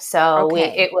plan. So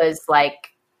it was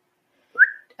like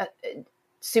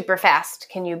super fast.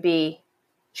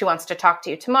 She wants to talk to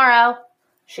you tomorrow.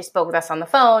 She spoke with us on the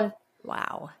phone.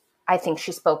 Wow. I think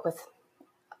she spoke with,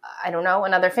 I don't know,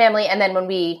 another family. And then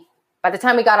by the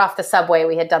time we got off the subway,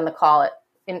 we had done the call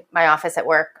in my office at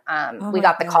work. We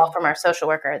got the call from our social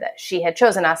worker that she had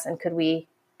chosen us and could we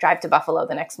drive to Buffalo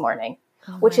the next morning,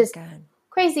 which is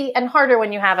crazy and harder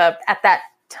when you have at that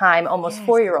time, almost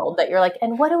 4-year-old that you're like,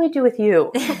 and what do we do with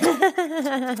you?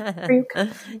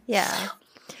 Yeah.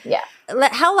 Yeah.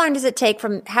 How long did it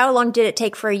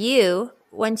take for you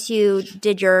once you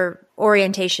did your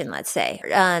orientation, let's say,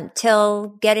 till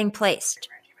getting placed?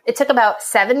 It took about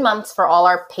 7 months for all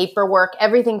our paperwork,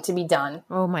 everything to be done.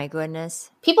 Oh my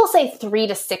goodness. People say 3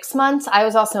 to 6 months. I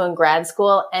was also in grad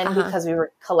school, and because we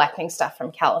were collecting stuff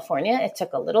from California, it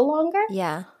took a little longer.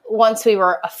 Yeah. Once we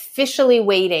were officially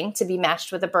waiting to be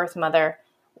matched with a birth mother,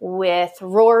 with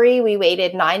Rory, we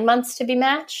waited 9 months to be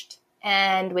matched.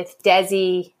 And with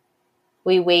Desi,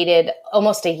 we waited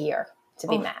almost a year to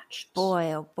be matched.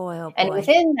 Boy, oh boy, oh boy. And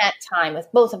within that time,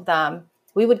 with both of them,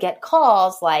 we would get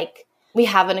calls like, we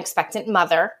have an expectant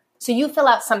mother. So you fill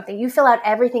out something, you fill out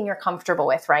everything you're comfortable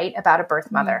with, right? About a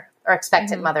birth mother or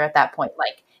expectant mother at that point,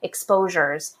 like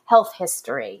exposures, health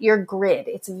history, your grid.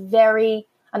 It's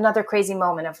another crazy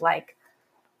moment of like,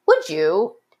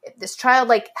 if this child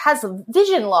like has a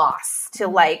vision loss to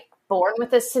like born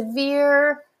with a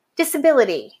severe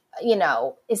disability,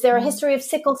 is there a history of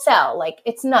sickle cell? Like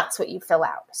it's nuts what you fill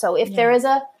out. So if there is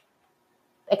a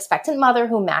expectant mother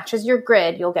who matches your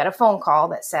grid, you'll get a phone call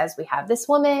that says, we have this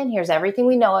woman, here's everything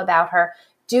we know about her.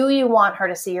 Do you want her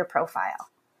to see your profile?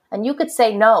 And you could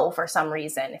say no for some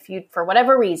reason. If you, for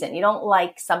whatever reason, you don't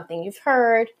like something you've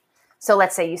heard. So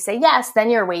let's say you say yes, then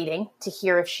you're waiting to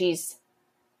hear if she's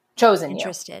chosen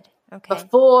Interested. you. Okay.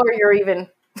 Before you're even,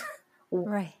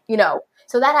 Right.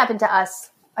 So that happened to us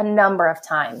a number of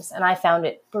times. And I found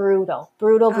it brutal.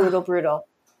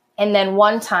 And then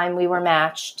one time we were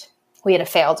matched. We had a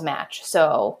failed match.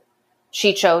 So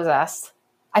she chose us.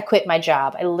 I quit my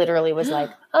job. I literally was like,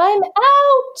 I'm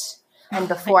out. And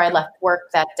before I left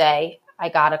work that day, I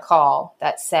got a call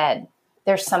that said,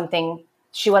 there's something,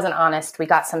 she wasn't honest. We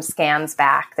got some scans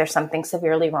back. There's something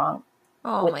severely wrong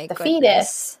with the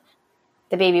fetus.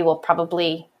 The baby will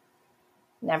probably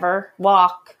never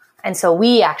walk. And so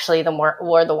we actually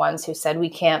were the ones who said, we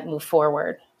can't move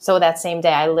forward. So that same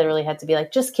day, I literally had to be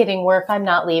like, just kidding, work. I'm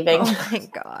not leaving. Oh my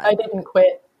God. I didn't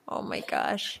quit. Oh my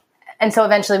gosh. And so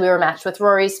eventually we were matched with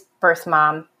Rory's birth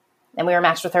mom, and we were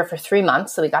matched with her for 3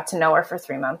 months. So we got to know her for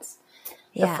 3 months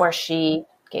before she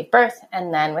gave birth.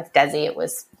 And then with Desi, it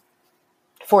was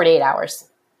 48 hours.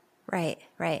 Right.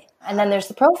 And then there's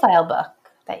the profile book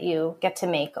that you get to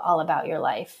make all about your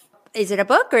life. Is it a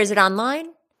book or is it online?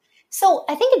 So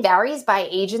I think it varies by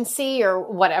agency or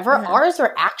whatever. Ours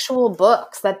are actual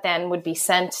books that then would be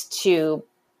sent to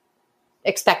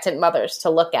expectant mothers to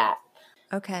look at.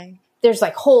 Okay. There's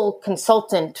like whole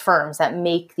consultant firms that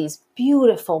make these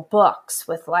beautiful books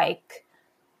with like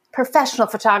professional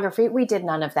photography. We did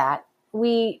none of that.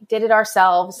 We did it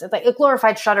ourselves. Like a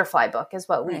glorified Shutterfly book is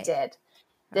what we did.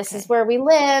 This is where we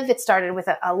live. It started with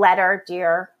a letter,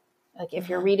 dear. Like if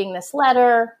you're reading this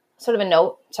letter, sort of a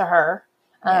note to her.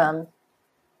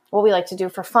 What we like to do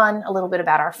for fun, a little bit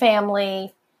about our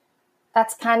family.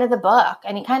 That's kind of the book.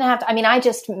 And you kind of have to, I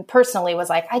just personally was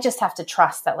like, I just have to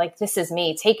trust that like, this is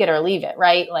me, take it or leave it.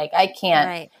 Right. Like I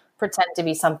can't pretend to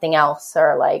be something else,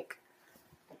 or like,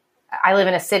 I live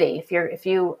in a city. If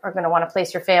you are going to want to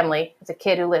place your family as a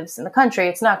kid who lives in the country,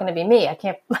 it's not going to be me. I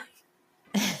can't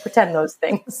pretend those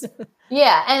things.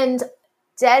 And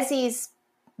Desi's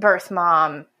birth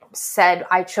mom said,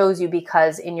 I chose you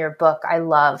because in your book, I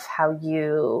love how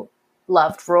you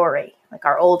loved Rory, like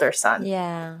our older son.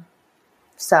 Yeah.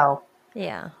 So,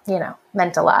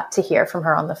 meant a lot to hear from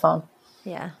her on the phone.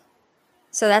 Yeah.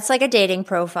 So that's like a dating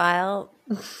profile.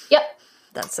 Yep.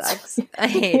 That sucks. I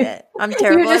hate it. I'm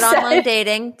terrible at online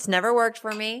dating. It's never worked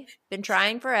for me. Been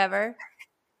trying forever.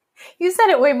 You said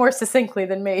it way more succinctly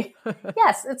than me.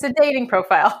 Yes, it's a dating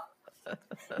profile.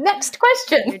 Next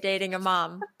question. You're dating a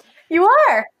mom. You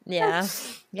are. Yeah.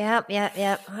 Yep.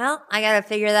 Well, I got to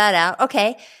figure that out.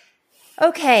 Okay.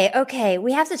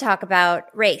 We have to talk about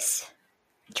race.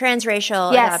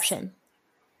 Transracial adoption.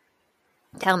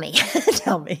 Tell me.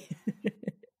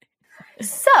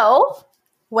 So,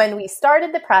 when we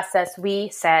started the process, we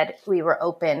said we were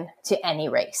open to any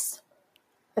race.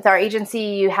 With our agency,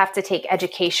 you have to take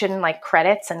education like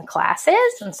credits and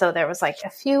classes. And so there was like a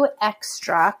few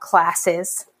extra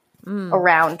classes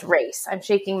around race. I'm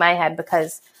shaking my head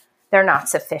because they're not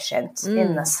sufficient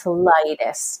in the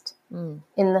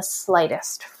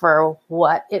slightest for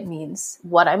what it means,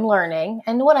 what I'm learning,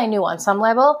 and what I knew on some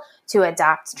level to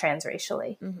adopt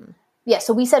transracially. Yeah,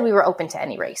 so we said we were open to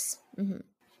any race.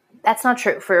 That's not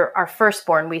true. For our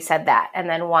firstborn, we said that. And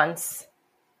then once,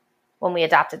 when we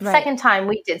adopted the second time,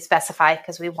 we did specify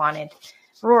because we wanted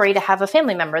Rory to have a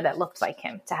family member that looked like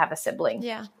him, to have a sibling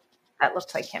that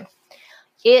looked like him.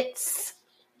 It's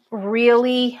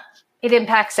really, it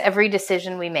impacts every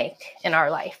decision we make in our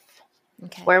life.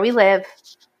 Okay. Where we live,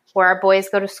 where our boys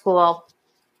go to school,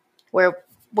 where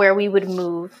we would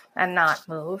move and not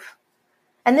move.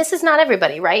 And this is not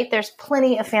everybody, right? There's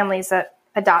plenty of families that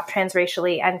adopt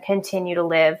transracially and continue to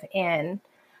live in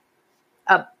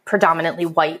a predominantly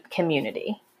white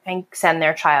community and send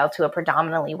their child to a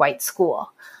predominantly white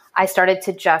school. I started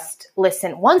to just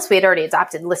listen. Once we had already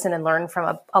adopted, listen and learn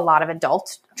from a lot of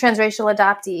adult transracial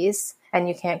adoptees, and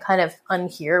you can't kind of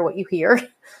unhear what you hear.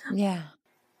 Yeah.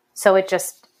 So it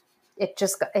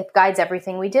guides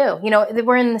everything we do.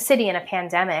 We're in the city in a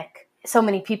pandemic. So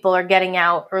many people are getting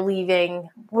out or leaving.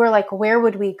 We're like, where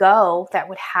would we go that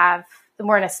would have,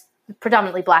 we're in a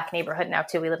predominantly Black neighborhood now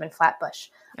too. We live in Flatbush.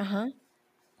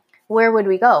 Where would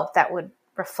we go that would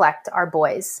reflect our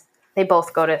boys? They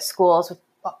both go to schools with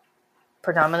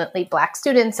predominantly Black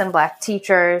students and Black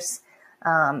teachers.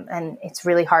 And it's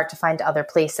really hard to find other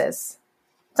places.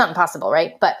 It's not impossible,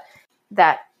 right? But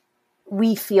that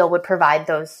we feel would provide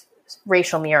those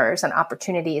racial mirrors and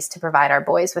opportunities to provide our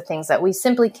boys with things that we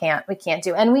simply can't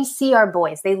do. And we see our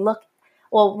boys,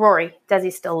 Rory,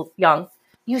 Desi's still young.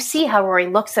 You see how Rory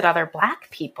looks at other Black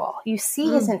people. You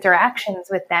see his interactions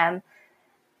with them.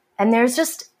 And there's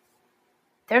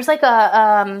like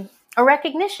a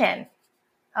recognition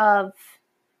of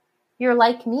you're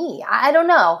like me. I don't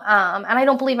know. And I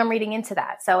don't believe I'm reading into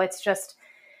that. So it's just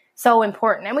so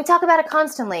important. And we talk about it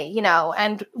constantly, you know,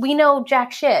 and we know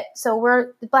jack shit. So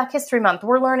we're Black History Month.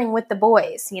 We're learning with the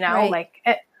boys, you know,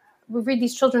 we read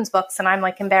these children's books and I'm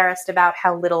like embarrassed about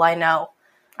how little I know.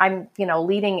 I'm, you know,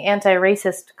 leading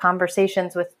anti-racist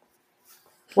conversations with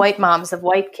white moms of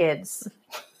white kids.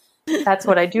 That's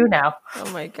what I do now.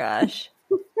 Oh my gosh.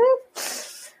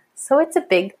 So it's a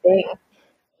big thing.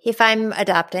 If I'm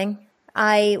adopting,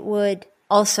 I would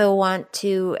also want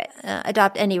to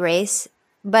adopt any race.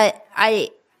 But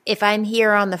if I'm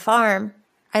here on the farm,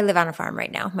 I live on a farm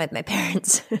right now with my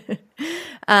parents.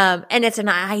 And it's an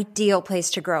ideal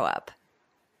place to grow up.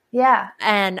 Yeah.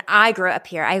 And I grew up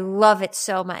here. I love it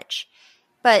so much.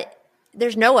 But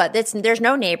there's no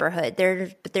neighborhood.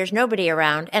 There's nobody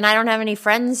around. And I don't have any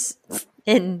friends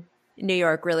in New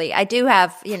York, really. I do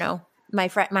have, you know, my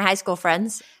high school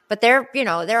friends, but they're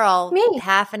all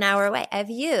half an hour away. Have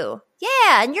you?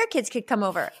 Yeah, and your kids could come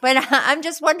over. But I'm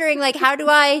just wondering, like,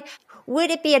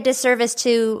 would it be a disservice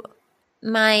to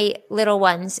my little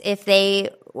ones if they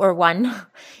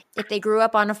grew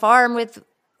up on a farm with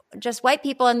just white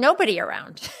people and nobody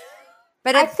around?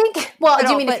 But I think,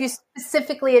 do you mean if you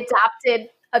specifically adopted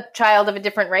a child of a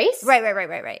different race?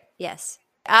 Right. Yes.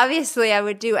 Obviously, I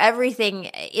would do everything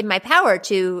in my power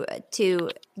to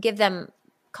give them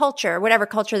culture, whatever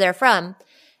culture they're from.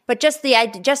 But just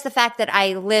the fact that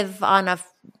I live on a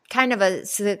kind of a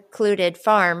secluded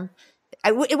farm,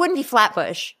 it wouldn't be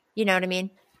Flatbush. You know what I mean?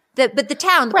 But the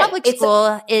town, the public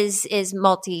school is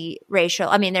multiracial.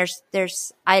 I mean,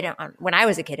 there's when I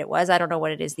was a kid, it was. I don't know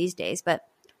what it is these days, but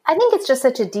I think it's just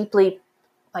such a deeply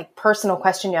like personal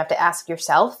question you have to ask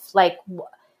yourself. Like,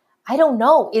 I don't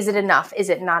know. Is it enough? Is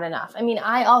it not enough? I mean,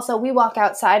 we walk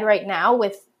outside right now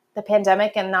with the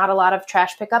pandemic and not a lot of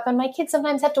trash pickup, and my kids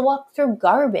sometimes have to walk through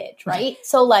garbage, right?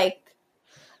 So like,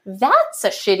 that's a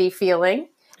shitty feeling.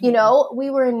 You know, we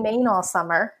were in Maine all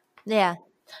summer. Yeah.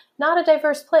 Not a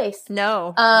diverse place.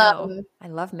 No. I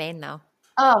love Maine though.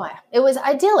 Oh, it was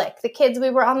idyllic. The kids,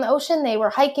 we were on the ocean. They were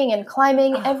hiking and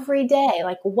climbing every day.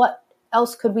 Like, what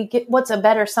else could we get? What's a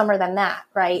better summer than that,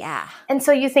 right? Yeah. And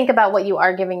so you think about what you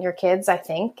are giving your kids, I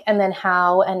think, and then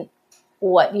how and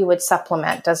what you would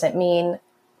supplement. Doesn't mean,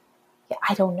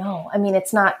 I don't know. I mean,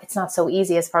 it's not so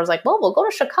easy as far as like, well, we'll go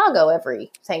to Chicago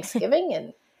every Thanksgiving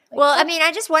and. Well, I mean,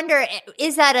 I just wonder,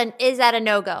 is that a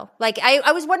no-go? Like,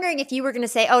 I was wondering if you were going to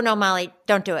say, oh, no, Molly,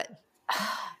 don't do it.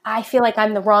 I feel like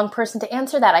I'm the wrong person to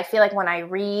answer that. I feel like when I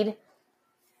read,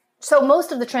 so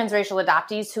most of the transracial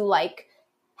adoptees who like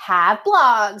have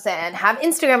blogs and have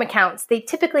Instagram accounts, they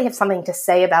typically have something to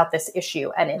say about this issue.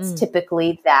 And it's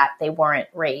typically that they weren't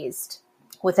raised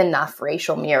with enough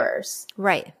racial mirrors.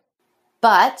 Right.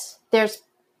 But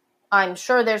I'm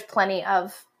sure there's plenty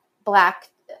of Black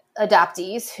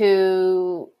adoptees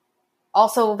who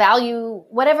also value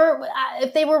whatever,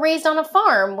 if they were raised on a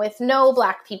farm with no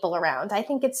Black people around. I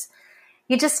think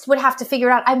you just would have to figure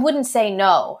it out. I wouldn't say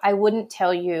no. I wouldn't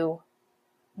tell you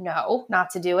no, not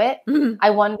to do it. Mm-hmm.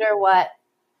 I wonder what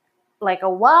like a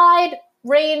wide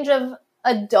range of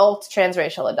adult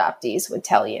transracial adoptees would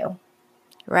tell you.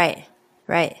 Right.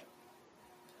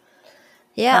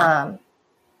 Yeah.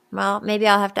 Well, maybe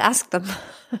I'll have to ask them.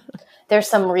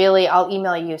 There's I'll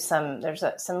email you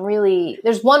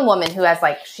there's one woman who has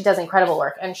she does incredible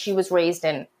work, and she was raised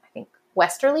in, I think,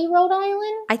 Westerly, Rhode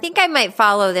Island. I think I might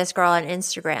follow this girl on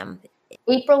Instagram.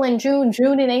 April and June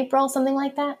and April, something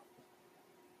like that.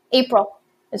 April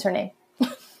is her name.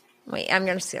 Wait, I'm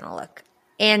just going to look.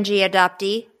 Angie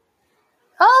Adoptee.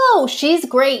 Oh, she's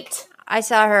great. I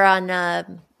saw her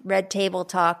on Red Table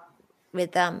Talk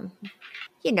with Jada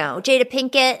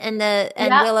Pinkett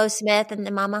and Willow Smith and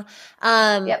the mama.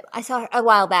 I saw her a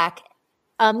while back.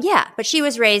 But she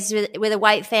was raised with a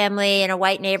white family in a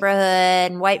white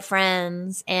neighborhood and white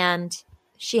friends, and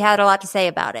she had a lot to say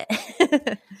about it.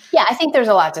 Yeah, I think there's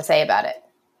a lot to say about it.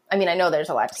 I mean, I know there's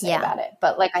a lot to say about it,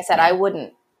 but like I said, I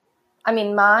wouldn't. I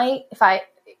mean,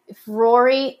 if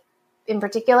Rory in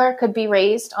particular could be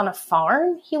raised on a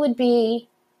farm, he would be,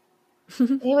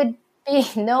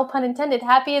 no pun intended,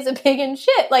 happy as a pig in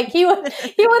shit. Like he would love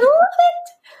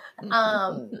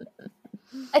it.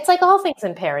 It's like all things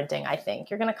in parenting, I think.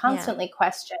 You're going to constantly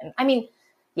question. I mean,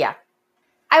 yeah.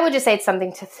 I would just say it's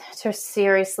something to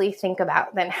seriously think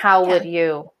about. Then how would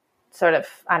you sort of,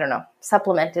 I don't know,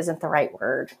 supplement isn't the right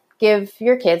word. Give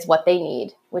your kids what they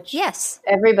need, which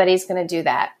everybody's going to do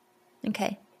that.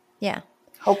 Okay. Yeah.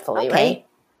 Hopefully, right?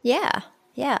 Yeah.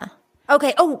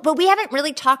 Okay. Oh, but we haven't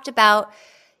really talked about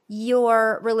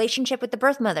your relationship with the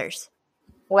birth mothers.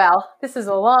 Well, this is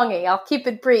a longie. I'll keep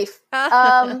it brief.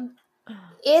 I'm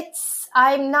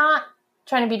not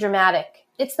trying to be dramatic.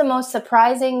 It's the most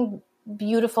surprising,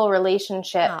 beautiful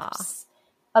relationships,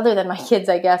 other than my kids,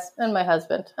 I guess, and my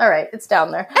husband. All right, it's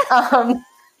down there.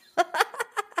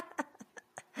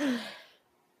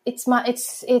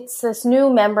 It's this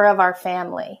new member of our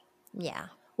family. Yeah.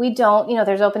 We don't,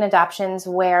 there's open adoptions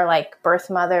where like birth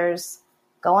mothers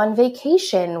go on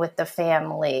vacation with the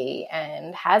family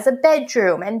and has a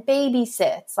bedroom and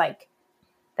babysits. Like,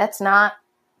 that's not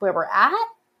where we're at.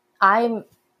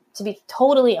 To be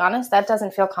totally honest, that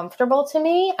doesn't feel comfortable to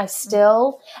me. I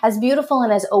still, as beautiful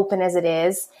and as open as it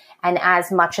is, and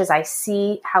as much as I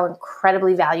see how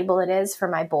incredibly valuable it is for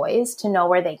my boys to know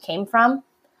where they came from,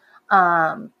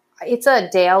 it's a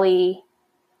daily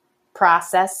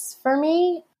process for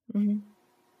me,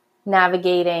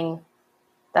 navigating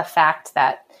the fact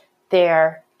that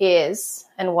there is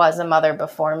and was a mother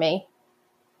before me.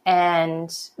 And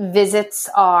visits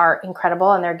are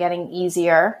incredible and they're getting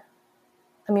easier.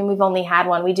 I mean, we've only had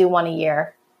one. We do one a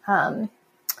year.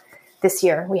 This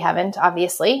year we haven't,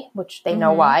 obviously, which they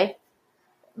know why.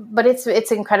 But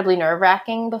it's incredibly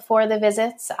nerve-wracking before the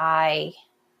visits. It's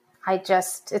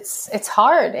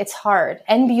hard. It's hard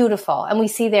and beautiful. And we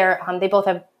see they both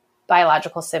have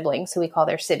biological siblings who we call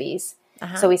their sibbies.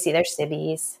 So we see their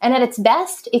sibbies. And at its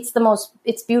best,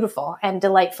 it's beautiful and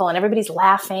delightful and everybody's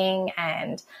laughing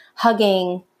and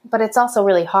hugging, but it's also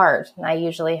really hard. And I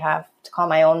usually have to call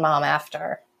my own mom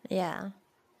after. Yeah.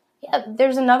 Yeah,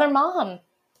 there's another mom.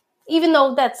 Even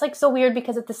though that's like so weird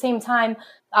because at the same time,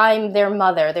 I'm their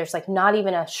mother. There's like not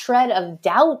even a shred of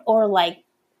doubt or like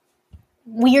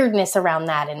weirdness around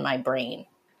that in my brain.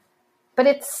 But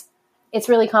it's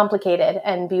really complicated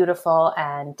and beautiful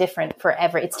and different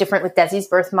it's different with Desi's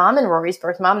birth mom and Rory's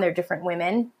birth mom. They're different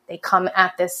women. They come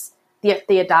at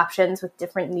the adoptions with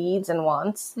different needs and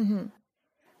wants. Mm-hmm.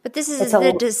 But this is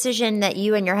the decision that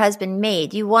you and your husband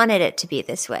made. You wanted it to be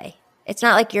this way. It's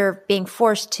not like you're being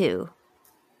forced to.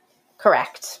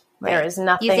 Correct. Right. There is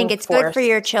nothing. You think it's forced. good for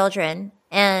your children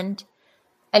and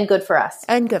good for us.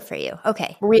 And good for you.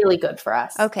 Okay. Really good for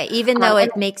us. Okay. Even though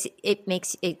it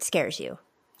scares you.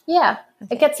 Yeah.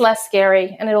 Okay. It gets less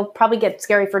scary and it'll probably get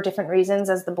scary for different reasons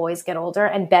as the boys get older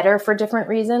and better for different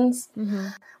reasons. Mm-hmm.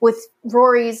 With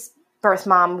Rory's birth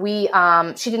mom,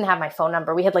 she didn't have my phone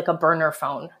number. We had like a burner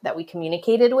phone that we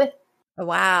communicated with.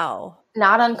 Wow.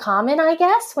 Not uncommon, I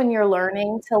guess, when you're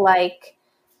learning to like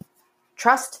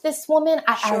trust this woman.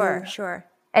 Sure.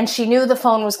 And she knew the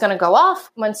phone was going to go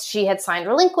off once she had signed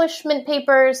relinquishment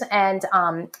papers. And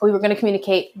we were going to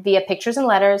communicate via pictures and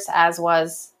letters, as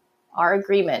was our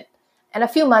agreement. And a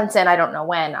few months in, I don't know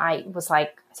when, I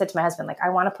said to my husband, like, I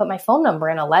want to put my phone number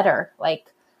in a letter. Like,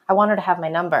 I want her to have my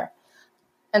number.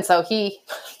 And so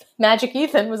Magic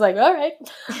Ethan was like, all right.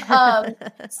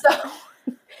 So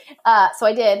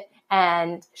I did.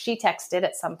 And she texted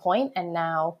at some point, and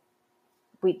now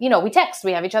we text.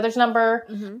 We have each other's number.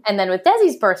 Mm-hmm. And then with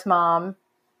Desi's birth mom,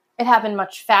 it happened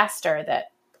much faster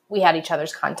that we had each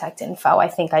other's contact info. I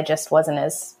think I just wasn't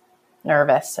as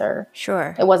nervous or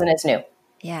it wasn't as new.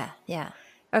 Yeah. Yeah.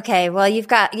 Okay. Well, you've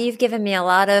given me a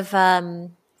lot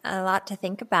to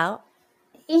think about.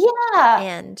 Yeah.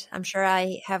 And I'm sure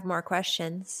I have more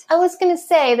questions. I was going to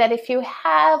say that if you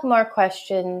have more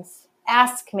questions,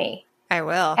 ask me. I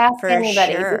will. Ask for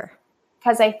anybody. Sure.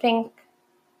 Because I think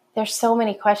there's so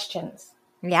many questions.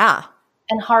 Yeah.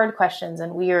 And hard questions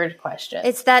and weird questions.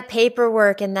 It's that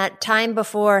paperwork and that time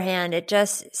beforehand. It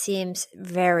just seems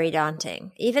very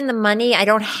daunting. Even the money, I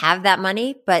don't have that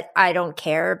money, but I don't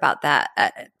care about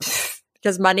that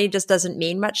because money just doesn't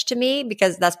mean much to me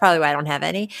because that's probably why I don't have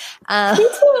any. Me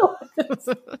too.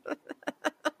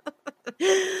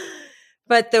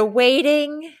 But the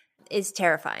waiting is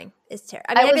terrifying.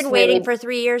 I've been waiting for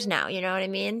 3 years now. You know what I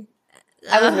mean?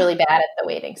 I was really bad at the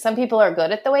waiting. Some people are good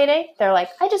at the waiting. They're like,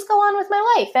 I just go on with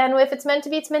my life. And if it's meant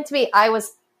to be, it's meant to be. I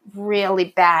was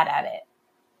really bad at it.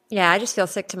 Yeah, I just feel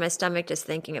sick to my stomach just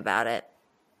thinking about it.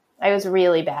 I was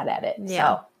really bad at it.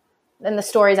 Yeah. So, and the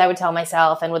stories I would tell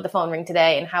myself, and would the phone ring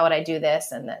today, and how would I do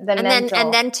this? And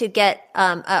then to get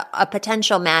a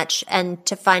potential match and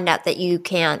to find out that you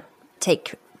can't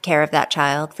take care of that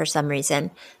child for some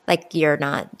reason, like you're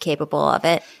not capable of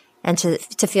it, and to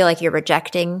feel like you're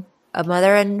rejecting a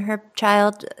mother and her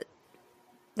child,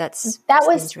 that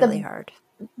was really hard.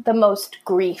 The most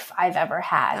grief I've ever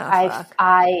had.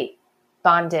 I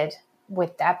bonded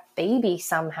with that baby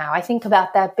somehow. I think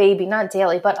about that baby, not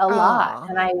daily, but a lot.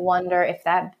 And I wonder if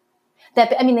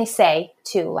they say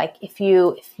too, like, if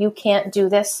you can't do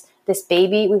this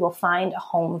baby, we will find a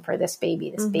home for this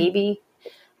baby. This baby,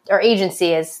 our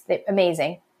agency is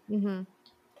amazing. Mm-hmm.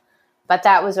 But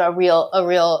that was a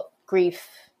real grief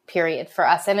period for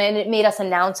us. And it made us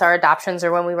announce our adoptions,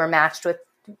 or when we were matched with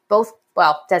both.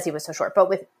 Well, Desi was so short, but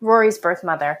with Rory's birth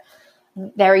mother,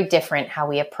 very different how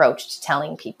we approached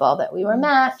telling people that we were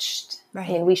matched. Right.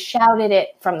 I mean, we shouted it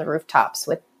from the rooftops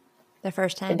with The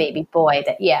first time. the baby boy.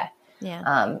 Yeah.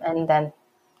 And then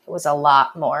it was a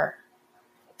lot more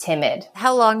timid.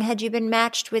 How long had you been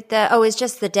matched with the? Oh, it's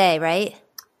just the day, right?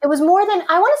 It was more than,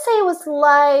 I want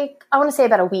to say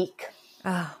about a week.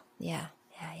 Oh, yeah.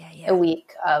 A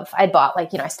week of, I bought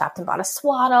I stopped and bought a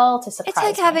swaddle to surprise. It's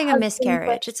like my having a husband.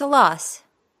 miscarriage. It's a loss.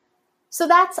 So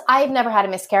I've never had a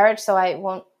miscarriage, so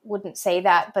I wouldn't say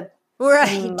that, but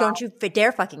Right. Don't you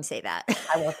dare fucking say that.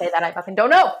 I won't say that. I fucking don't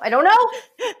know. I don't know.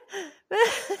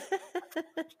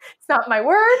 It's not my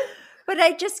word. But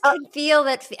I just can feel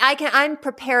that I'm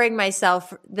preparing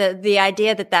myself. The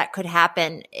idea that could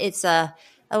happen. It's a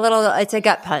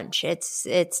gut punch. It's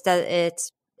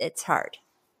hard.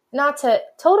 Not to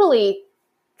totally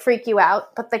freak you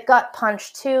out, but the gut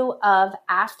punch too of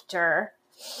after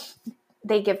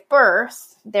they give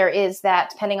birth, there is that,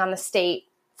 depending on the state,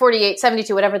 48,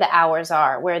 72, whatever the hours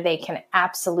are, where they can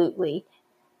absolutely,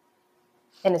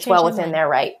 and it's well within their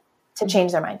right to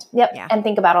change their mind. Yep. Yeah. And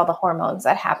think about all the hormones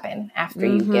that happen after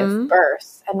you give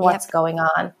birth and what's going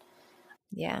on.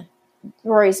 Yeah.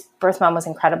 Rory's birth mom was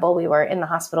incredible. We were in the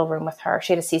hospital room with her.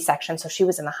 She had a C-section, so she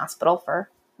was in the hospital for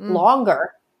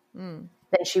longer than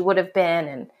she would have been.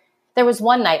 And there was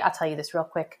one night, I'll tell you this real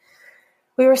quick.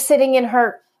 We were sitting in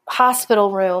her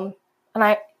hospital room,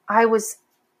 and I was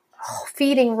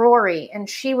feeding Rory, and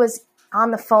she was on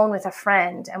the phone with a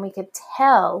friend, and we could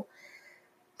tell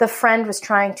the friend was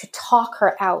trying to talk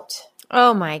her out.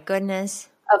 Oh my goodness.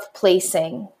 Of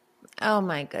placing. Oh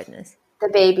my goodness. The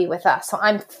baby with us. So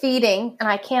I'm feeding, and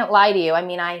I can't lie to you. I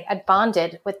mean, I had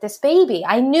bonded with this baby.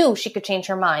 I knew she could change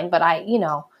her mind, but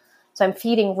so I'm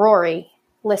feeding Rory,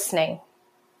 listening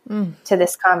to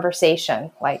this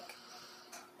conversation,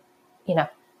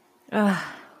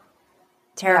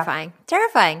 Terrifying. Yeah.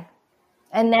 Terrifying.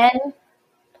 And then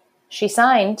she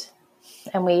signed,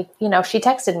 and she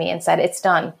texted me and said, "It's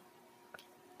done."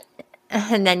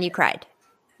 And then you cried.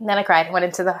 And then I cried. Went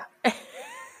into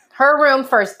her room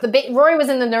first. Rory was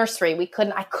in the nursery.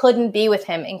 I couldn't be with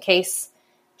him in case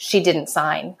she didn't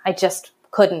sign. I just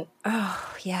couldn't.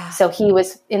 Oh, yeah. So he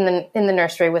was in the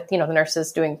nursery with, the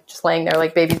nurses just laying there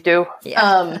like babies do.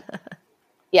 Yeah.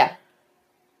 Yeah.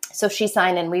 So she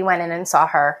signed, and we went in and saw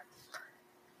her.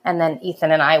 And then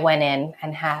Ethan and I went in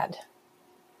and had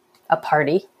a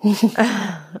party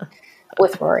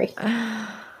with Rory.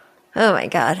 Oh my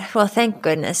God. Well, thank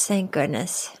goodness. Thank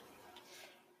goodness.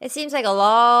 It seems like a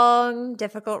long,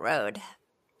 difficult road.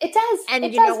 It does. And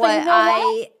it you does, know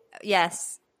what?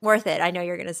 Yes, worth it. I know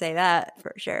you're going to say that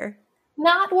for sure.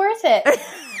 Not worth it.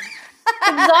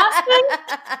 Exhausting.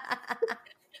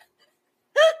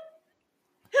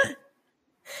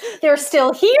 They're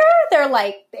still here. They're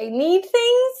they need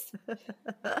things.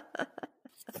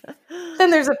 Then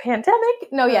there's a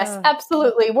pandemic. No, yes,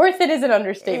 absolutely. Worth it is an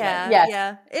understatement. Yeah, yes.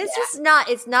 yeah.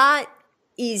 It's not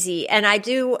easy. And I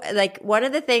do, one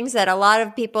of the things that a lot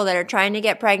of people that are trying to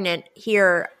get pregnant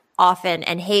hear often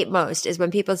and hate most is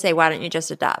when people say, "Why don't you just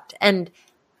adopt?" And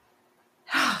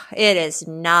it is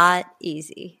not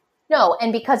easy. No,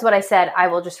 and because what I said, I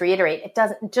will just reiterate, it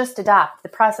doesn't just adopt. The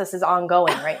process is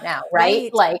ongoing right now, right?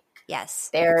 Yes.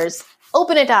 There's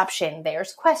open adoption,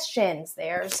 there's questions,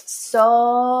 it's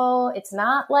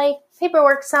not like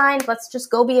paperwork signed, let's just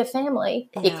go be a family.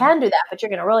 Yeah. You can do that, but you're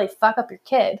going to really fuck up your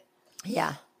kid.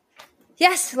 Yeah.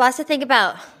 Yes, lots to think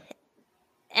about.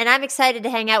 And I'm excited to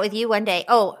hang out with you one day.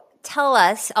 Oh, tell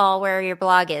us all where your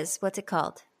blog is. What's it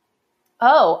called?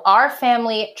 Oh, Our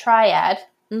Family Triad.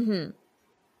 Mm-hmm.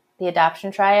 The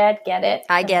adoption triad, get it?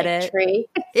 I get it. Tree.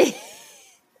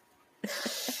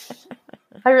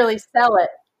 I really sell it.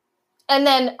 And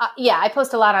then, I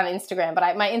post a lot on Instagram,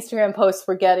 but my Instagram posts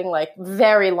were getting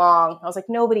very long. I was like,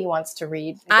 nobody wants to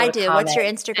read. I do. What's your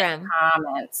Instagram?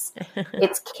 Comments.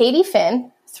 It's Katie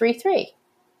Finn 33.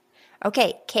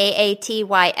 Okay.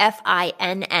 KATYFINN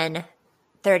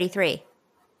 33.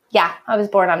 Yeah. I was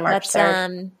born on March 3rd.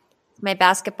 That's my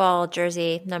basketball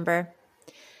jersey number.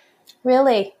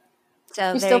 Really?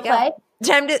 So you there still you go. play?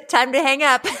 Time to hang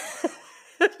up.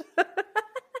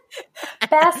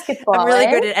 Basketball. I'm really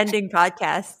good at ending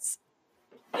podcasts.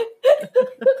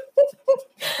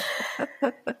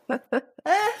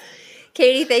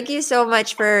 Katie, thank you so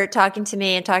much for talking to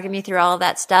me and talking me through all of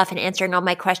that stuff and answering all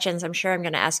my questions. I'm sure I'm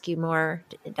going to ask you more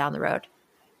down the road.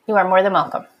 You are more than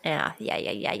welcome. Yeah.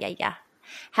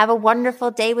 Have a wonderful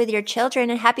day with your children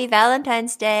and happy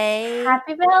Valentine's Day.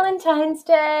 Happy Valentine's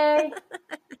Day.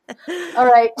 All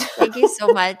right. Thank you so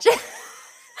much.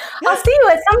 I'll see you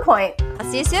at some point.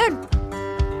 I'll see you soon.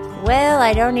 Well,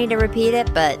 I don't need to repeat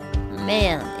it, but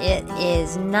man, it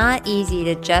is not easy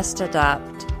to just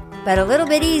adopt. But a little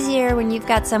bit easier when you've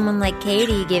got someone like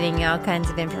Katie giving you all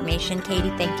kinds of information. Katie,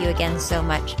 thank you again so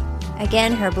much.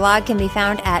 Again, her blog can be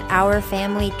found at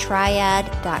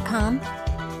ourfamilytriad.com.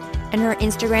 And her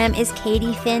Instagram is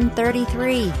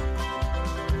KatieFinn33.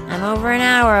 I'm over an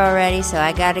hour already, so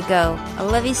I gotta go. I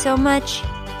love you so much.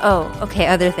 Oh, okay,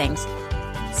 other things.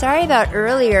 Sorry about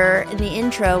earlier in the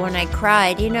intro when I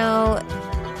cried. You know,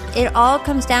 it all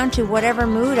comes down to whatever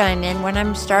mood I'm in when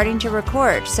I'm starting to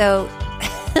record. So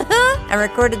I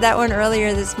recorded that one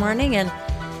earlier this morning, and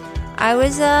I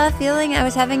was feeling I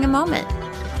was having a moment.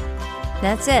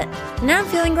 That's it. Now I'm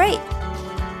feeling great.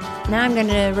 Now I'm going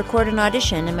to record an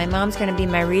audition, and my mom's going to be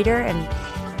my reader, and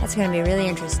that's going to be really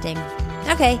interesting.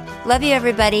 Okay, love you,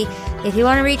 everybody. If you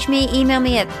want to reach me, email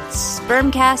me at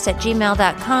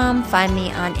spermcast@gmail.com. Find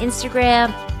me on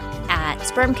Instagram at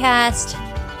spermcast.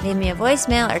 Leave me a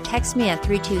voicemail or text me at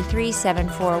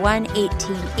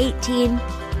 323-741-1818.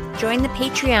 Join the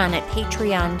Patreon at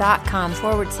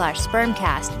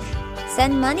patreon.com/spermcast.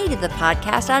 Send money to the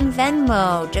podcast on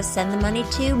Venmo. Just send the money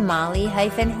to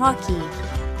Molly-Hawkey.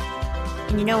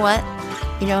 And you know what?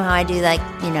 You know how I do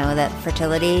that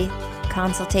fertility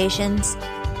consultations?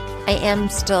 I am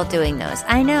still doing those.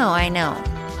 I know.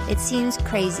 It seems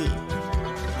crazy,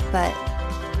 but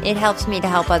it helps me to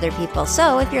help other people.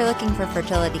 So if you're looking for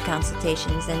fertility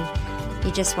consultations and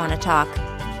you just want to talk,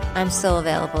 I'm still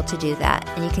available to do that.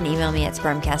 And you can email me at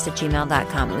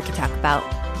spermcast@gmail.com and we can talk about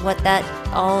what that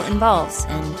all involves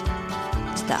and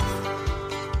stuff.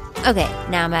 Okay,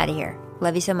 now I'm out of here.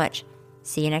 Love you so much.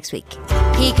 See you next week.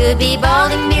 He could be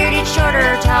balding, bearded, short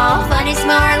or tall, funny,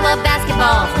 smart, love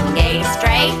basketball, from gay to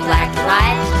straight, black to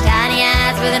white, tiny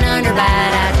eyes with an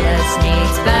underbite. I just need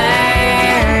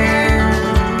sperm.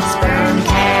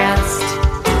 Spermcast.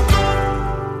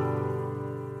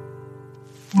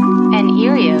 An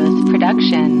Erios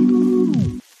production.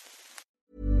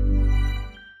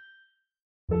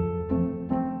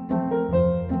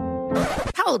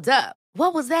 Hold up.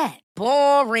 What was that?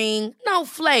 Boring. No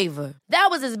flavor. That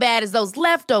was as bad as those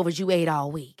leftovers you ate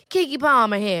all week. Keke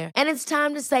Palmer here, and it's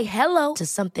time to say hello to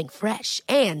something fresh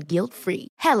and guilt-free.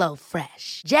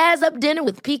 HelloFresh. Jazz up dinner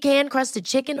with pecan-crusted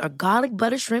chicken or garlic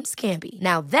butter shrimp scampi.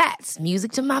 Now that's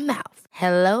music to my mouth.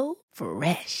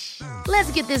 HelloFresh.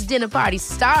 Let's get this dinner party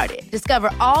started.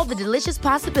 Discover all the delicious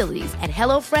possibilities at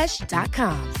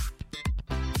HelloFresh.com.